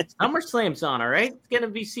 SummerSlam's on, all right. It's gonna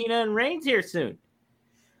be Cena and Reigns here soon.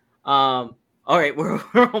 All right, we're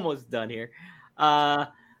almost done here.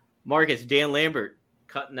 Marcus, Dan Lambert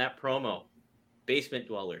cutting that promo. Basement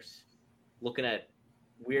Dwellers, looking at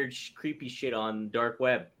weird, creepy shit on dark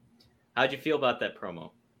web. How'd you feel about that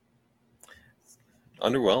promo?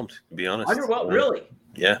 Underwhelmed, to be honest. Really?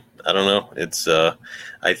 Yeah, I don't know. It's I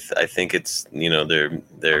think it's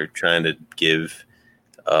they're trying to give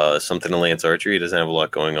something to Lance Archer. He doesn't have a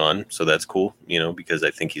lot going on, so that's cool. Because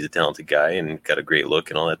I think he's a talented guy and got a great look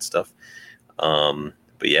and all that stuff. But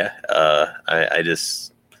yeah,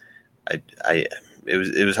 it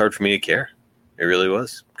was hard for me to care. It really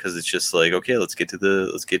was, because it's just like, okay, let's get to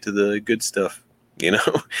the good stuff. you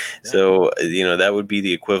know. So that would be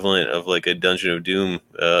the equivalent of like a Dungeon of Doom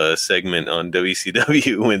segment on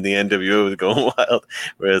WCW when the NWO was going wild,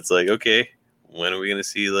 where it's like, okay, when are we gonna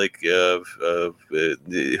see like Juventud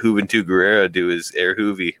Guerrera do his Air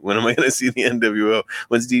Hoovy? When am I gonna see the NWO?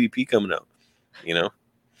 When's DDP coming out?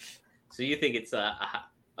 So you think it's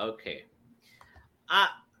okay?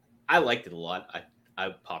 I liked it a lot. I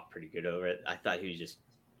popped pretty good over it. I thought he was just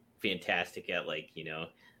fantastic at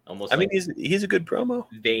almost. I mean, he's a good promo.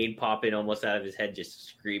 Vein popping almost out of his head, just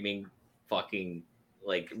screaming, fucking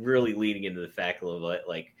like really leading into the fact of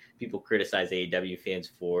like people criticize AEW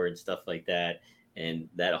fans for and stuff like that, and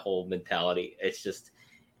that whole mentality.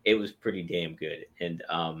 It was pretty damn good. And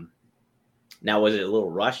now was it a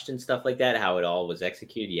little rushed and stuff like that? How it all was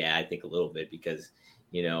executed? Yeah, I think a little bit because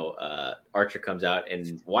Archer comes out,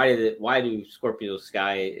 and why do Scorpio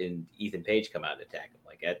Sky and Ethan Page come out and attack him?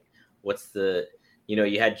 Like, what's the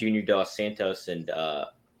you had Junior Dos Santos and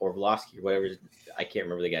Orlovsky or whatever. I can't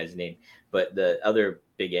remember the guy's name, but the other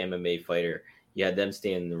big MMA fighter, you had them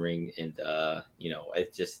stand in the ring, and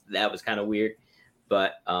it's just that was kind of weird.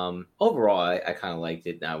 But overall, I kind of liked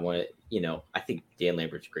it. And I think Dan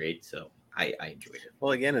Lambert's great, so I enjoyed it.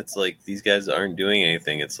 Well, again, it's like these guys aren't doing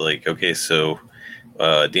anything. It's like, okay, so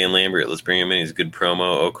Dan Lambert, let's bring him in. He's a good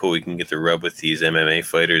promo. Oh, cool. We can get the rub with these MMA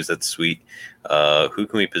fighters. That's sweet. Who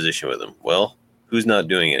can we position with him? Well, who's not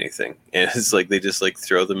doing anything? And it's like they just like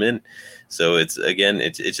throw them in. So it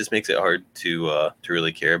just makes it hard to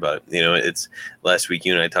really care about it. It's last week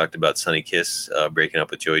you and I talked about Sonny Kiss breaking up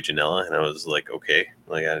with Joey Janela, and I was like, okay,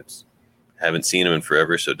 like I haven't seen him in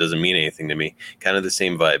forever, so it doesn't mean anything to me. Kind of the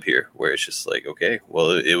same vibe here, where it's just like, okay,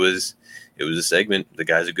 well, it was a segment. The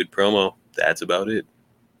guy's a good promo. That's about it.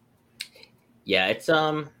 Yeah, it's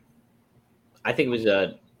I think it was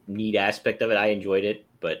a neat aspect of it. I enjoyed it,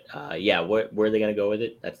 but yeah, where are they going to go with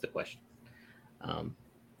it? That's the question.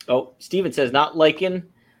 Steven says not liking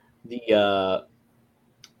the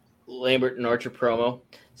Lambert and Archer promo.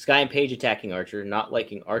 Sky and Page attacking Archer, not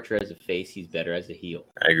liking Archer as a face. He's better as a heel.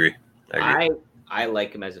 I agree. I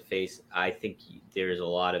like him as a face. I think there's a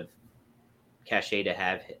lot of cachet to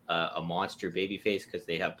have a monster babyface because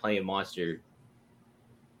they have plenty of monster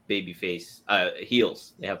babyface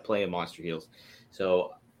heels. They have plenty of monster heels.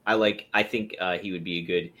 So I think he would be a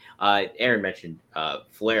good. Aaron mentioned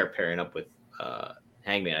Flair pairing up with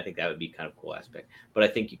Hangman. I think that would be kind of a cool aspect. But I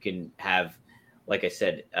think you can have, like I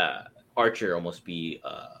said, Archer almost be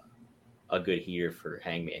a good heater for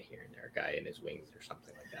Hangman here and there, a guy in his wings or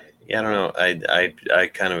something like that. Yeah, I don't know. I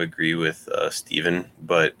kind of agree with Steven,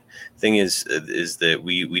 but thing is that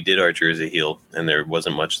we did Archer as a heel, and there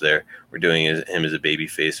wasn't much there. We're doing him as a baby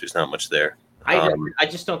face. There's not much there. I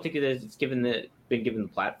just don't think it's been given the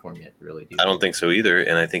platform yet, really. I don't think so either,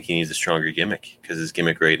 and I think he needs a stronger gimmick because his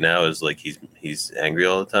gimmick right now is like he's angry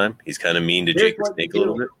all the time. He's kind of mean to Jake the Snake a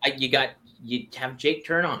little bit. You have Jake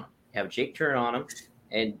turn on him. Have Jake turn on him,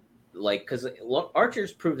 and like because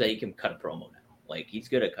Archer's proved that he can cut a promo now. Like he's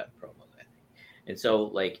good at cutting promos, I think. And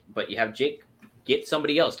so but you have Jake get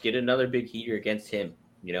somebody else, get another big heater against him,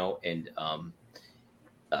 and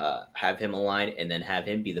have him align, and then have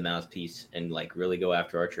him be the mouthpiece and like really go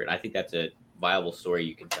after Archer. And I think that's a viable story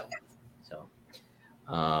you can tell. So,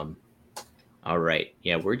 all right,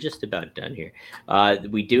 yeah, we're just about done here.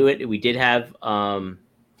 We did have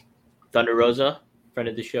Thunder Rosa, friend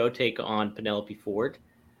of the show, take on Penelope Ford.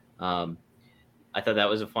 I thought that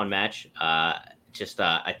was a fun match.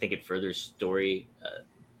 I think it furthers the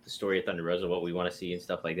story of Thunder Rosa, what we want to see and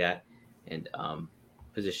stuff like that, and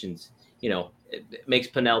positions. It makes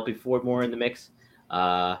Penelope Ford more in the mix.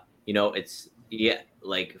 It's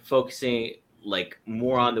like focusing like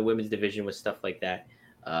more on the women's division with stuff like that.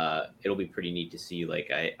 It'll be pretty neat to see.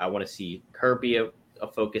 Like I want to see her be a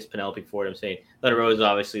focused Penelope Ford. I'm saying Thunder Rosa is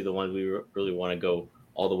obviously the one we really want to go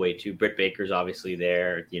all the way to. Britt Baker's obviously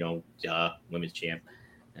there, women's champ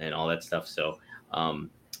and all that stuff. So,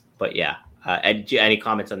 but yeah, any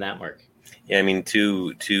comments on that, Mark? Yeah, I mean,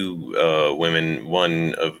 two women.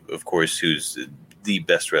 One, of course, who's the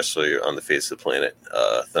best wrestler on the face of the planet,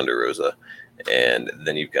 Thunder Rosa, and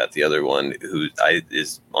then you've got the other one who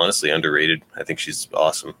is honestly underrated. I think she's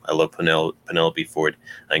awesome. I love Penelope Ford.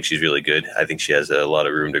 I think she's really good. I think she has a lot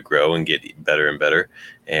of room to grow and get better and better,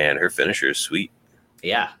 and her finisher is sweet.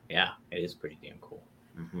 Yeah, it is pretty damn cool.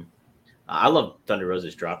 Mm-hmm. I love Thunder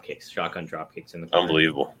Rosa's shotgun drop kicks in the corner.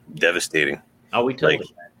 Unbelievable, devastating. Oh, we told her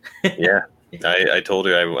that. Yeah, I told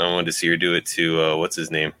her I wanted to see her do it to what's his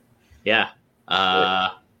name? Yeah,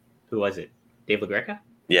 who was it? Dave LaGreca?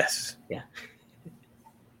 Yes. Yeah.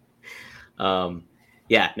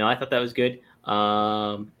 Yeah. No, I thought that was good.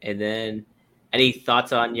 And then Any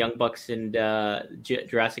thoughts on Young Bucks and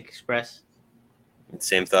Jurassic Express?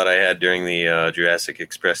 Same thought I had during the Jurassic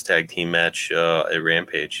Express tag team match at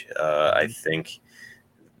Rampage. I think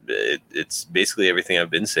it's basically everything I've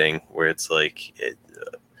been saying, where it's like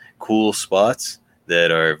cool spots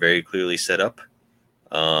that are very clearly set up,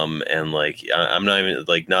 and like I'm not even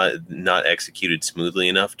like not executed smoothly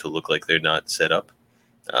enough to look like they're not set up.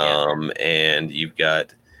 And you've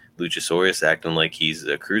got Luchasaurus acting like he's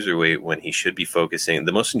a cruiserweight when he should be focusing.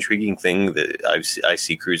 The most intriguing thing that I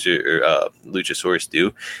see Luchasaurus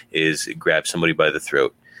do is grab somebody by the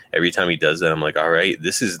throat. Every time he does that, I'm like, all right,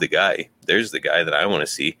 this is the guy. There's the guy that I want to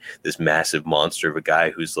see. This massive monster of a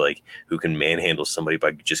guy who can manhandle somebody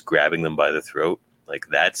by just grabbing them by the throat. Like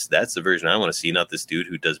that's the version I want to see, not this dude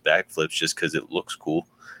who does backflips just because it looks cool.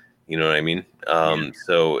 You know what I mean?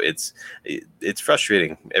 So it's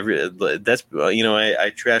frustrating.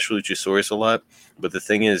 I trash Luchasaurus a lot, but the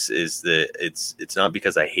thing is that it's not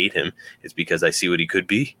because I hate him. It's because I see what he could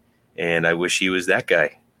be, and I wish he was that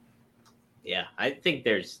guy. Yeah, I think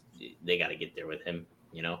they got to get there with him.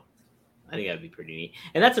 I think that'd be pretty neat.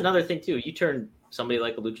 And that's another thing too. You turn somebody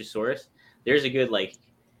like a Luchasaurus, there's a good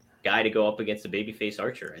guy to go up against a babyface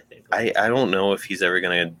Archer, I think. I don't know if he's ever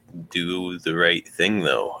going to do the right thing,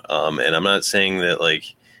 though. And I'm not saying that,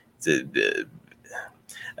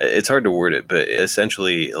 it's hard to word it, but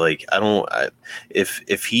essentially,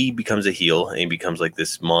 if he becomes a heel and he becomes like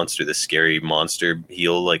this monster, this scary monster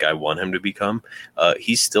heel, like I want him to become,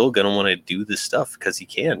 he's still going to want to do this stuff because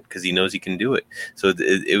he knows he can do it. So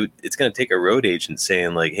it's going to take a road agent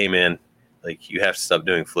saying, like, hey, man, like you have to stop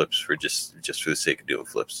doing flips for just for the sake of doing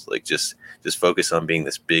flips. Like just focus on being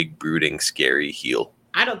this big, brooding, scary heel.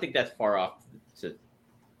 I don't think that's far off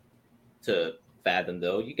to fathom,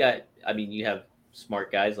 though. You have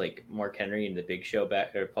smart guys like Mark Henry and the Big Show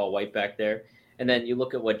or Paul White back there, and then you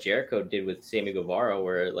look at what Jericho did with Sammy Guevara,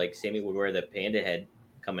 where Sammy would wear the panda head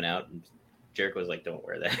coming out, and Jericho was like, "Don't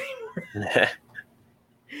wear that anymore."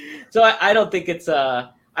 So I don't think it's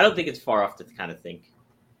far off to kind of think,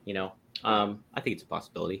 I think it's a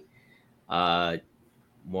possibility.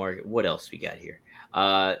 More. What else we got here?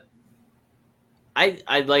 I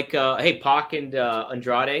like. Hey, Pac and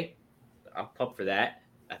Andrade. I'll pump for that.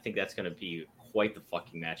 I think that's going to be quite the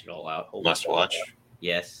fucking match. It all out. Must watch.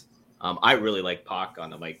 Yes. I really like Pac on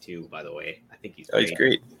the mic too. By the way, I think he's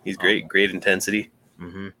great. He's great. Great intensity.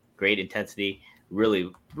 Mm-hmm. Great intensity. Really,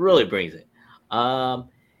 really brings it.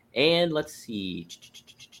 And let's see.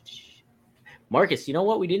 Marcus, you know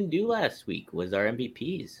what we didn't do last week was our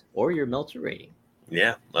MVPs or your Meltzer rating.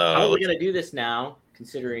 Yeah. How are we going to do this now,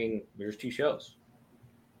 considering there's two shows?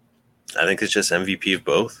 I think it's just MVP of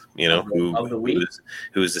both, of the week?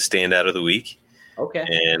 Who's the standout of the week. Okay.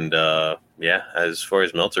 And, as far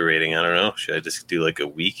as Meltzer rating, I don't know. Should I just do a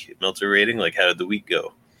week Meltzer rating? How did the week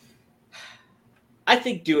go? I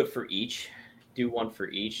think do it for each. Do one for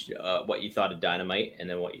each. What you thought of Dynamite and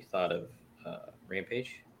then what you thought of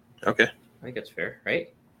Rampage. Okay. I think that's fair,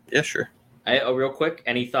 right? Yeah, sure. Real quick,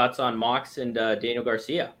 any thoughts on Mox and Daniel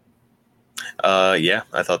Garcia? Yeah,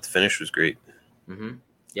 I thought the finish was great. Mm-hmm.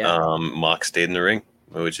 Yeah. Mox stayed in the ring,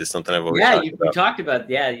 which is something I've always talked about. You talked about.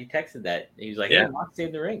 Yeah, you texted that. He was like, "Yeah, Mox stayed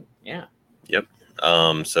in the ring." Yeah. Yep.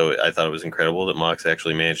 So I thought it was incredible that Mox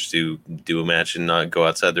actually managed to do a match and not go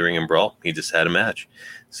outside the ring and brawl. He just had a match.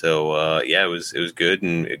 So it was good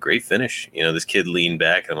and a great finish. This kid leaned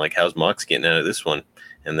back and I'm like, how's Mox getting out of this one?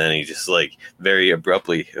 And then he just very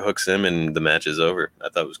abruptly hooks him and the match is over. I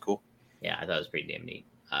thought it was cool. Yeah, I thought it was pretty damn neat.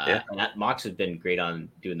 And Mox has been great on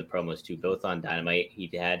doing the promos too, both on Dynamite he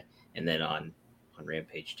had, and then on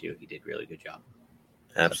Rampage too. He did a really good job.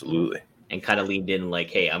 Absolutely. And kind of leaned in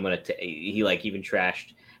hey, I'm going to, he even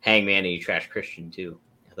trashed Hangman and he trashed Christian too.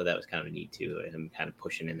 I thought that was kind of neat too. And I'm kind of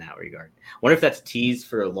pushing in that regard. Wonder if that's a tease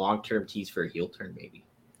for a long-term tease for a heel turn, maybe.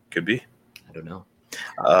 Could be. I don't know.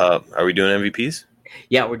 Are we doing MVPs?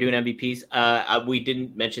 Yeah, we're doing MVPs. We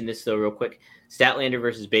didn't mention this though, real quick. Statlander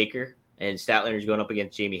versus Baker, and Statlander's going up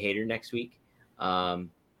against Jamie Hayter next week.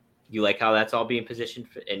 You like how that's all being positioned?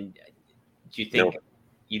 And do you think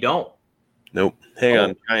you don't? Nope. Hang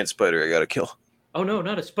on, giant spider. I gotta kill. Oh no,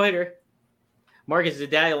 not a spider. Marcus, the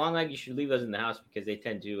daddy Longleg, you should leave those in the house because they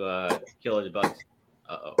tend to kill other bugs.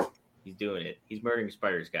 He's doing it. He's murdering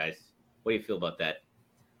spiders, guys. What do you feel about that?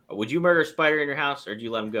 Would you murder a spider in your house, or do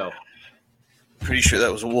you let him go? Pretty sure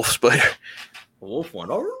that was a wolf spider. A wolf one.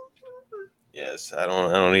 Yes, I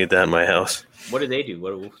don't need that in my house. What do they do?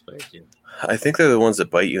 What do wolf spiders do? I think they're the ones that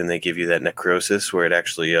bite you and they give you that necrosis where it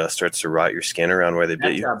actually starts to rot your skin around where they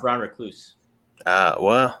bit you. Brown recluse.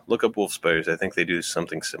 Well, look up wolf spiders. I think they do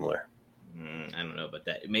something similar. I don't know about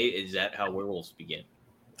that. Is that how werewolves begin?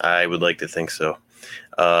 I would like to think so.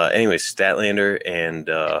 Anyways, Statlander and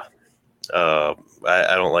I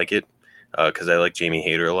don't like it because I like Jamie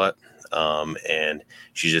Hayter a lot. And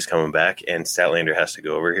she's just coming back, and Statlander has to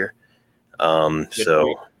go over here. Good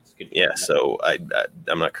So point. yeah, so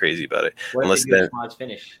I'm not crazy about it. What Unless if they do a then squads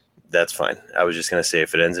finish? that's fine. I was just gonna say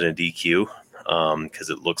if it ends in a DQ, because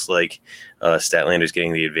it looks like Statlander's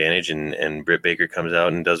getting the advantage, and Britt Baker comes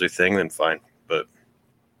out and does her thing, then fine. But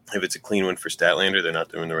if it's a clean win for Statlander, they're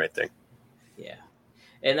not doing the right thing. Yeah,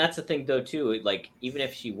 and that's the thing though too. Like even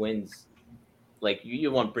if she wins, like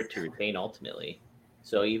you want Britt to retain ultimately.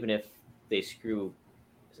 So even if they screw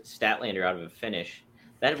Statlander out of a finish,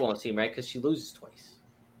 that won't seem right because she loses twice.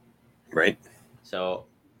 Right. So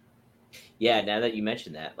yeah, now that you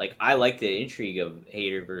mentioned that, like I like the intrigue of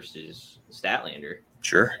Hayter versus Statlander.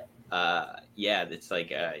 Sure. Yeah, it's like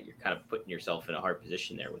you're kind of putting yourself in a hard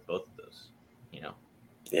position there with both of those, you know.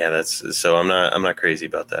 Yeah, that's so. I'm not crazy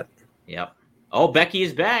about that. Yep. Oh, Becky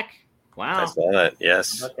is back. Wow. I saw that.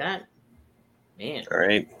 Yes. How about that? Man. All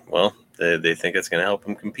right. Well, they think it's going to help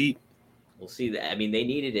them compete. We'll see that. I mean, they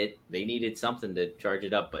needed it. They needed something to charge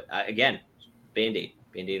it up. But again,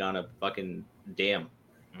 Band-Aid on a fucking dam.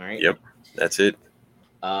 All right. Yep. That's it.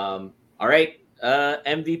 All right.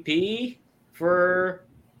 MVP for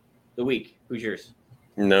the week. Who's yours?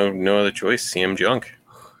 No other choice. CM Junk.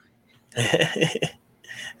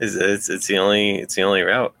 it's the only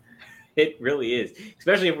route. It really is,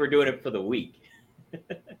 especially if we're doing it for the week.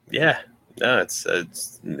 Yeah. No, it's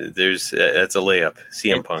that's a layup.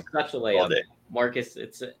 CM Punk. Such a layup. All day. Marcus,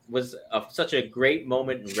 was such a great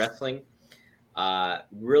moment in wrestling.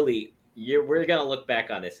 Really, we're gonna look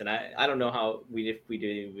back on this, and I don't know how if we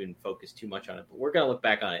didn't even focus too much on it, but we're gonna look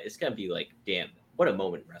back on it. It's gonna be like, damn, what a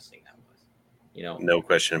moment in wrestling that was. You know, no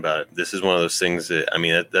question about it. This is one of those things that I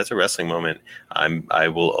mean, that's a wrestling moment I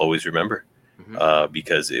will always remember,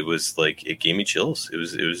 because it was like it gave me chills. It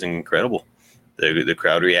was incredible. The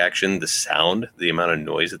crowd reaction, the sound, the amount of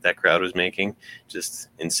noise that crowd was making, just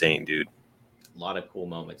insane, dude. A lot of cool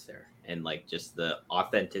moments there, and like just the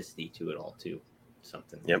authenticity to it all too.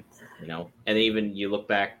 Something. Yep. You know, and even you look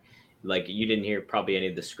back, like you didn't hear probably any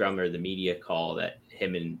of the scrum or the media call that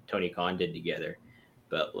him and Tony Khan did together,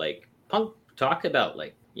 but like Punk talked about,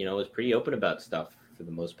 like, you know, was pretty open about stuff for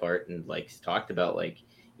the most part, and like talked about, like,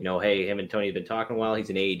 you know, hey, him and Tony have been talking a while. He's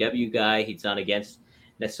an AEW guy. He's not against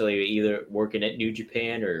necessarily either working at New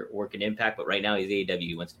Japan or working Impact, but right now he's AEW.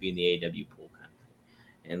 He wants to be in the AEW pool kind of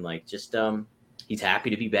thing. And like just he's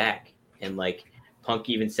happy to be back. And like Punk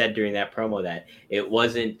even said during that promo that it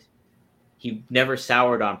wasn't, he never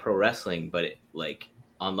soured on pro wrestling, but it, like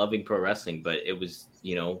on loving pro wrestling, but it was,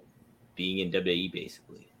 you know, being in WWE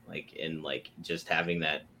basically. Like, and like just having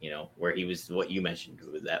that, you know, where he was, what you mentioned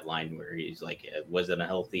with that line where he's like, it wasn't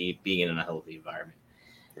being in a healthy environment.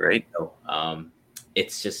 Right. So,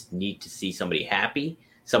 it's just neat to see somebody happy,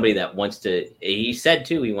 somebody that wants to, he said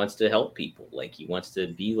too, he wants to help people. Like he wants to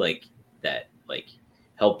be like that, like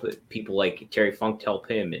help people like Terry Funk help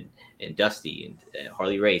him, and Dusty and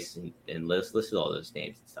Harley Race and listed all those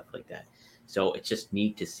names and stuff like that. So it's just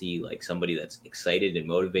neat to see like somebody that's excited and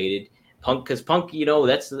motivated. Punk, because Punk, you know,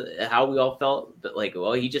 that's how we all felt. But like,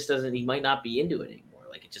 well, he just doesn't, he might not be into it anymore.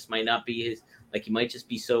 Like it just might not be his, like he might just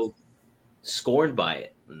be so scorned by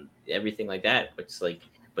it and everything like that. But it's like,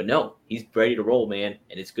 but no, he's ready to roll, man,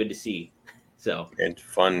 and it's good to see. So and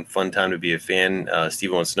fun time to be a fan.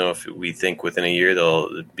 Steve wants to know if we think within a year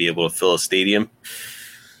they'll be able to fill a stadium.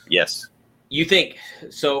 Yes. You think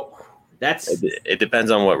so? That's it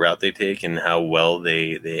depends on what route they take and how well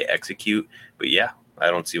they execute. But yeah,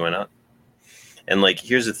 I don't see why not. And like,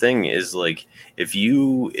 here's the thing: is like if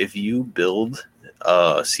you build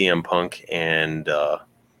CM Punk and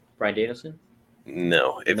Bryan Danielson.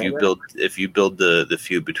 No, if you build the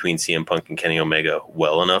feud between CM Punk and Kenny Omega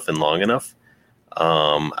well enough and long enough,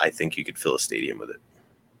 I think you could fill a stadium with it.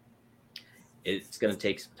 It's going to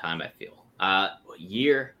take some time, I feel. A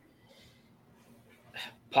year,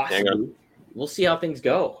 possibly. We'll see how things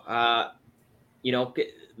go. You know,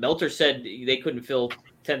 Meltzer said they couldn't fill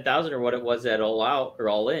 10,000 or what it was at All Out or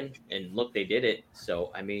All In, and look, they did it.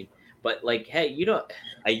 So I mean, but like, hey, you know,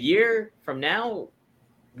 a year from now,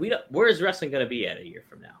 where is wrestling going to be at a year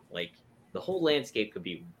from now? Like the whole landscape could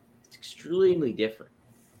be extremely different.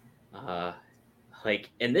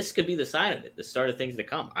 Like, and this could be the sign of it, the start of things to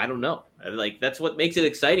come. I don't know. Like, that's what makes it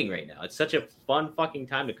exciting right now. It's such a fun fucking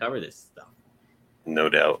time to cover this stuff. No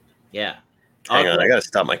doubt. Yeah. Hang on, I got to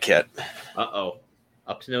stop my cat. Uh-oh.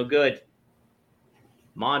 Up to no good.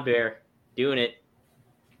 Mon Bear, doing it.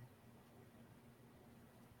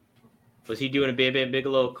 Was he doing a Bam Bam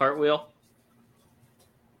Bigelow cartwheel?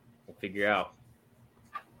 We'll figure out.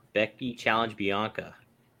 Becky challenge Bianca.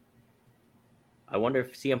 I wonder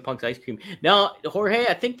if CM Punk's ice cream. No, Jorge,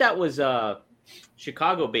 I think that was a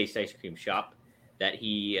Chicago-based ice cream shop that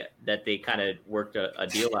they kind of worked a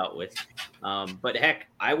deal out with. But heck,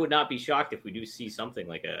 I would not be shocked if we do see something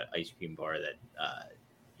like a ice cream bar that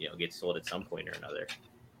gets sold at some point or another.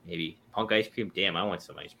 Maybe Punk ice cream. Damn, I want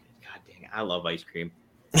some ice cream. God dang it, I love ice cream.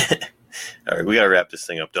 All right, we gotta wrap this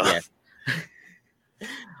thing up, Dom. Yeah.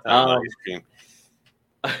 Ice cream.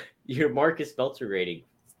 Your Marcus Meltzer rating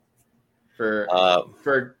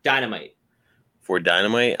for Dynamite. For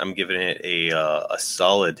Dynamite, I'm giving it a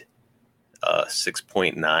solid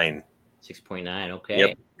 6.9. 6.9. Okay.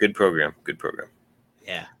 Yep. Good program.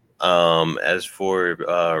 Yeah. As for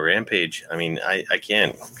Rampage, I mean, I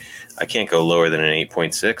can't go lower than an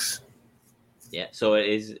 8.6. Yeah. So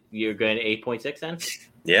you're going to 8.6 then?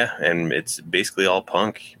 Yeah, and it's basically all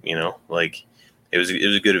Punk. Like it was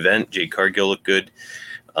a good event. Jade Cargill looked good.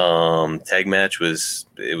 Tag match was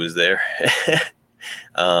there.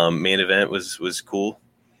 Main event was cool.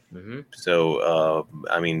 Mm-hmm. So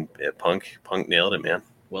I mean, Punk nailed it, man.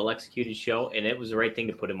 Well executed show, and it was the right thing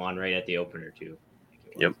to put him on right at the opener too.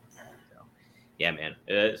 Yep. So, yeah, man,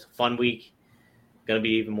 it's a fun week. Gonna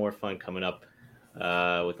be even more fun coming up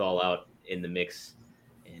with All Out in the mix,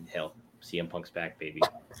 and hell, CM Punk's back, baby.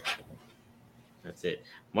 That's it,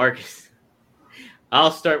 Marcus.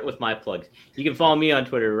 I'll start with my plugs. You can follow me on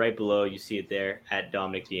Twitter right below. You see it there at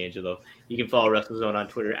Dominic D'Angelo. You can follow WrestleZone on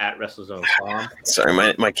Twitter at WrestleZone.com.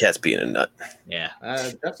 Sorry, my cat's being a nut. Yeah,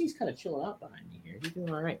 Dusty's kind of chilling out behind me here. He's doing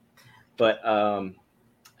all right. But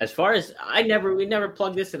as far as we never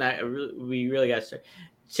plug this, and we really got to start.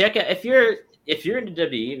 Check out if you're into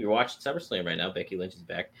WWE, if you're watching SummerSlam right now, Becky Lynch is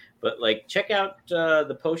back. But check out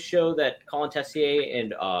the post show that Colin Tessier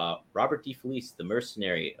and Robert DeFelice, the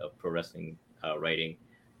mercenary of pro wrestling writing,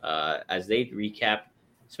 as they recap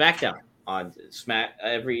SmackDown on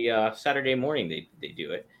every Saturday morning. They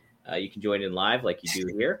do it. You can join in live like you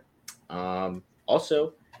do here.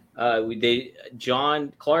 Also,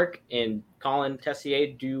 John Clark and Colin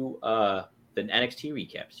Tessier do the NXT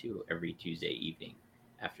recaps too every Tuesday evening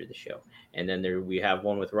after the show. And then we have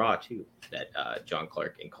one with Raw too that John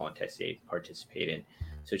Clark and Colin Tessier participate in.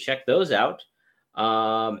 So check those out.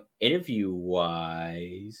 Interview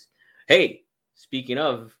wise, hey, speaking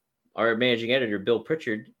of, our managing editor Bill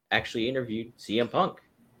Pritchard actually interviewed CM Punk,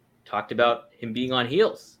 talked about him being on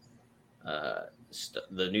heels. The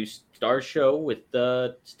new Stars show with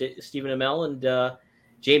Stephen Amell and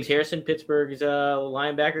James Harrison, Pittsburgh's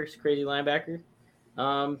linebacker, crazy linebacker.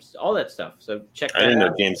 All that stuff. So check that out. I didn't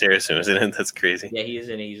know James Harrison was in it. That's crazy. Yeah, he is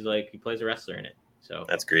in it. He plays a wrestler in it. So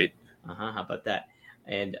that's great. How about that?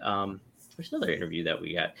 And there's another interview that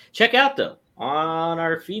we got. Check out though on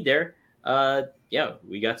our feed there. Yeah,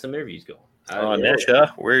 we got some interviews going.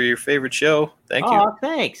 Nesha, we're your favorite show. Thank you. Oh,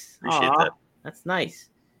 thanks. Appreciate that. That's nice.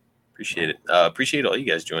 Appreciate it. Appreciate all you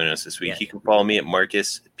guys joining us this week. Yeah. You can follow me at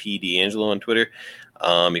Marcus P. D'Angelo on Twitter.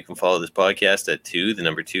 You can follow this podcast at 2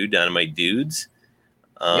 Dynamite Dudes.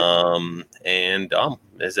 And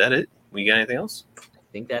is that it? We got anything else? I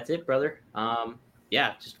think that's it, brother.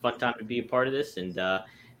 Yeah, just a fun time to be a part of this, and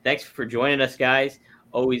thanks for joining us, guys.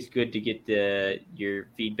 Always good to get your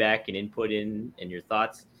feedback and input and your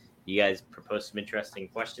thoughts. You guys propose some interesting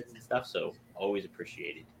questions and stuff, so always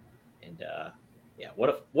appreciated. And yeah, what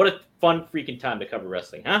a fun freaking time to cover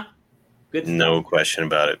wrestling, huh? Good stuff. No question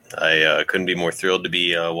about it. I couldn't be more thrilled to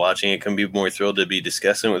be watching it. Couldn't be more thrilled to be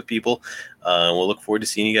discussing it with people. We'll look forward to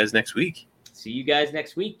seeing you guys next week. See you guys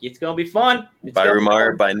next week. It's going to be fun. Bye,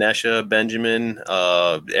 Ramar. Bye, Nesha, Benjamin,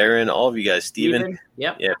 Aaron, all of you guys. Steven.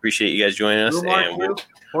 Yep. Yeah, appreciate you guys joining us. Rumar, and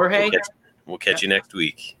Jorge. We'll catch you next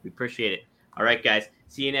week. We appreciate it. All right, guys.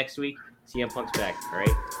 See you next week. CM Punk's back. All right.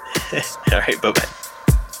 All right. Bye-bye.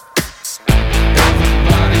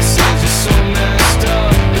 Everybody says you're so mad.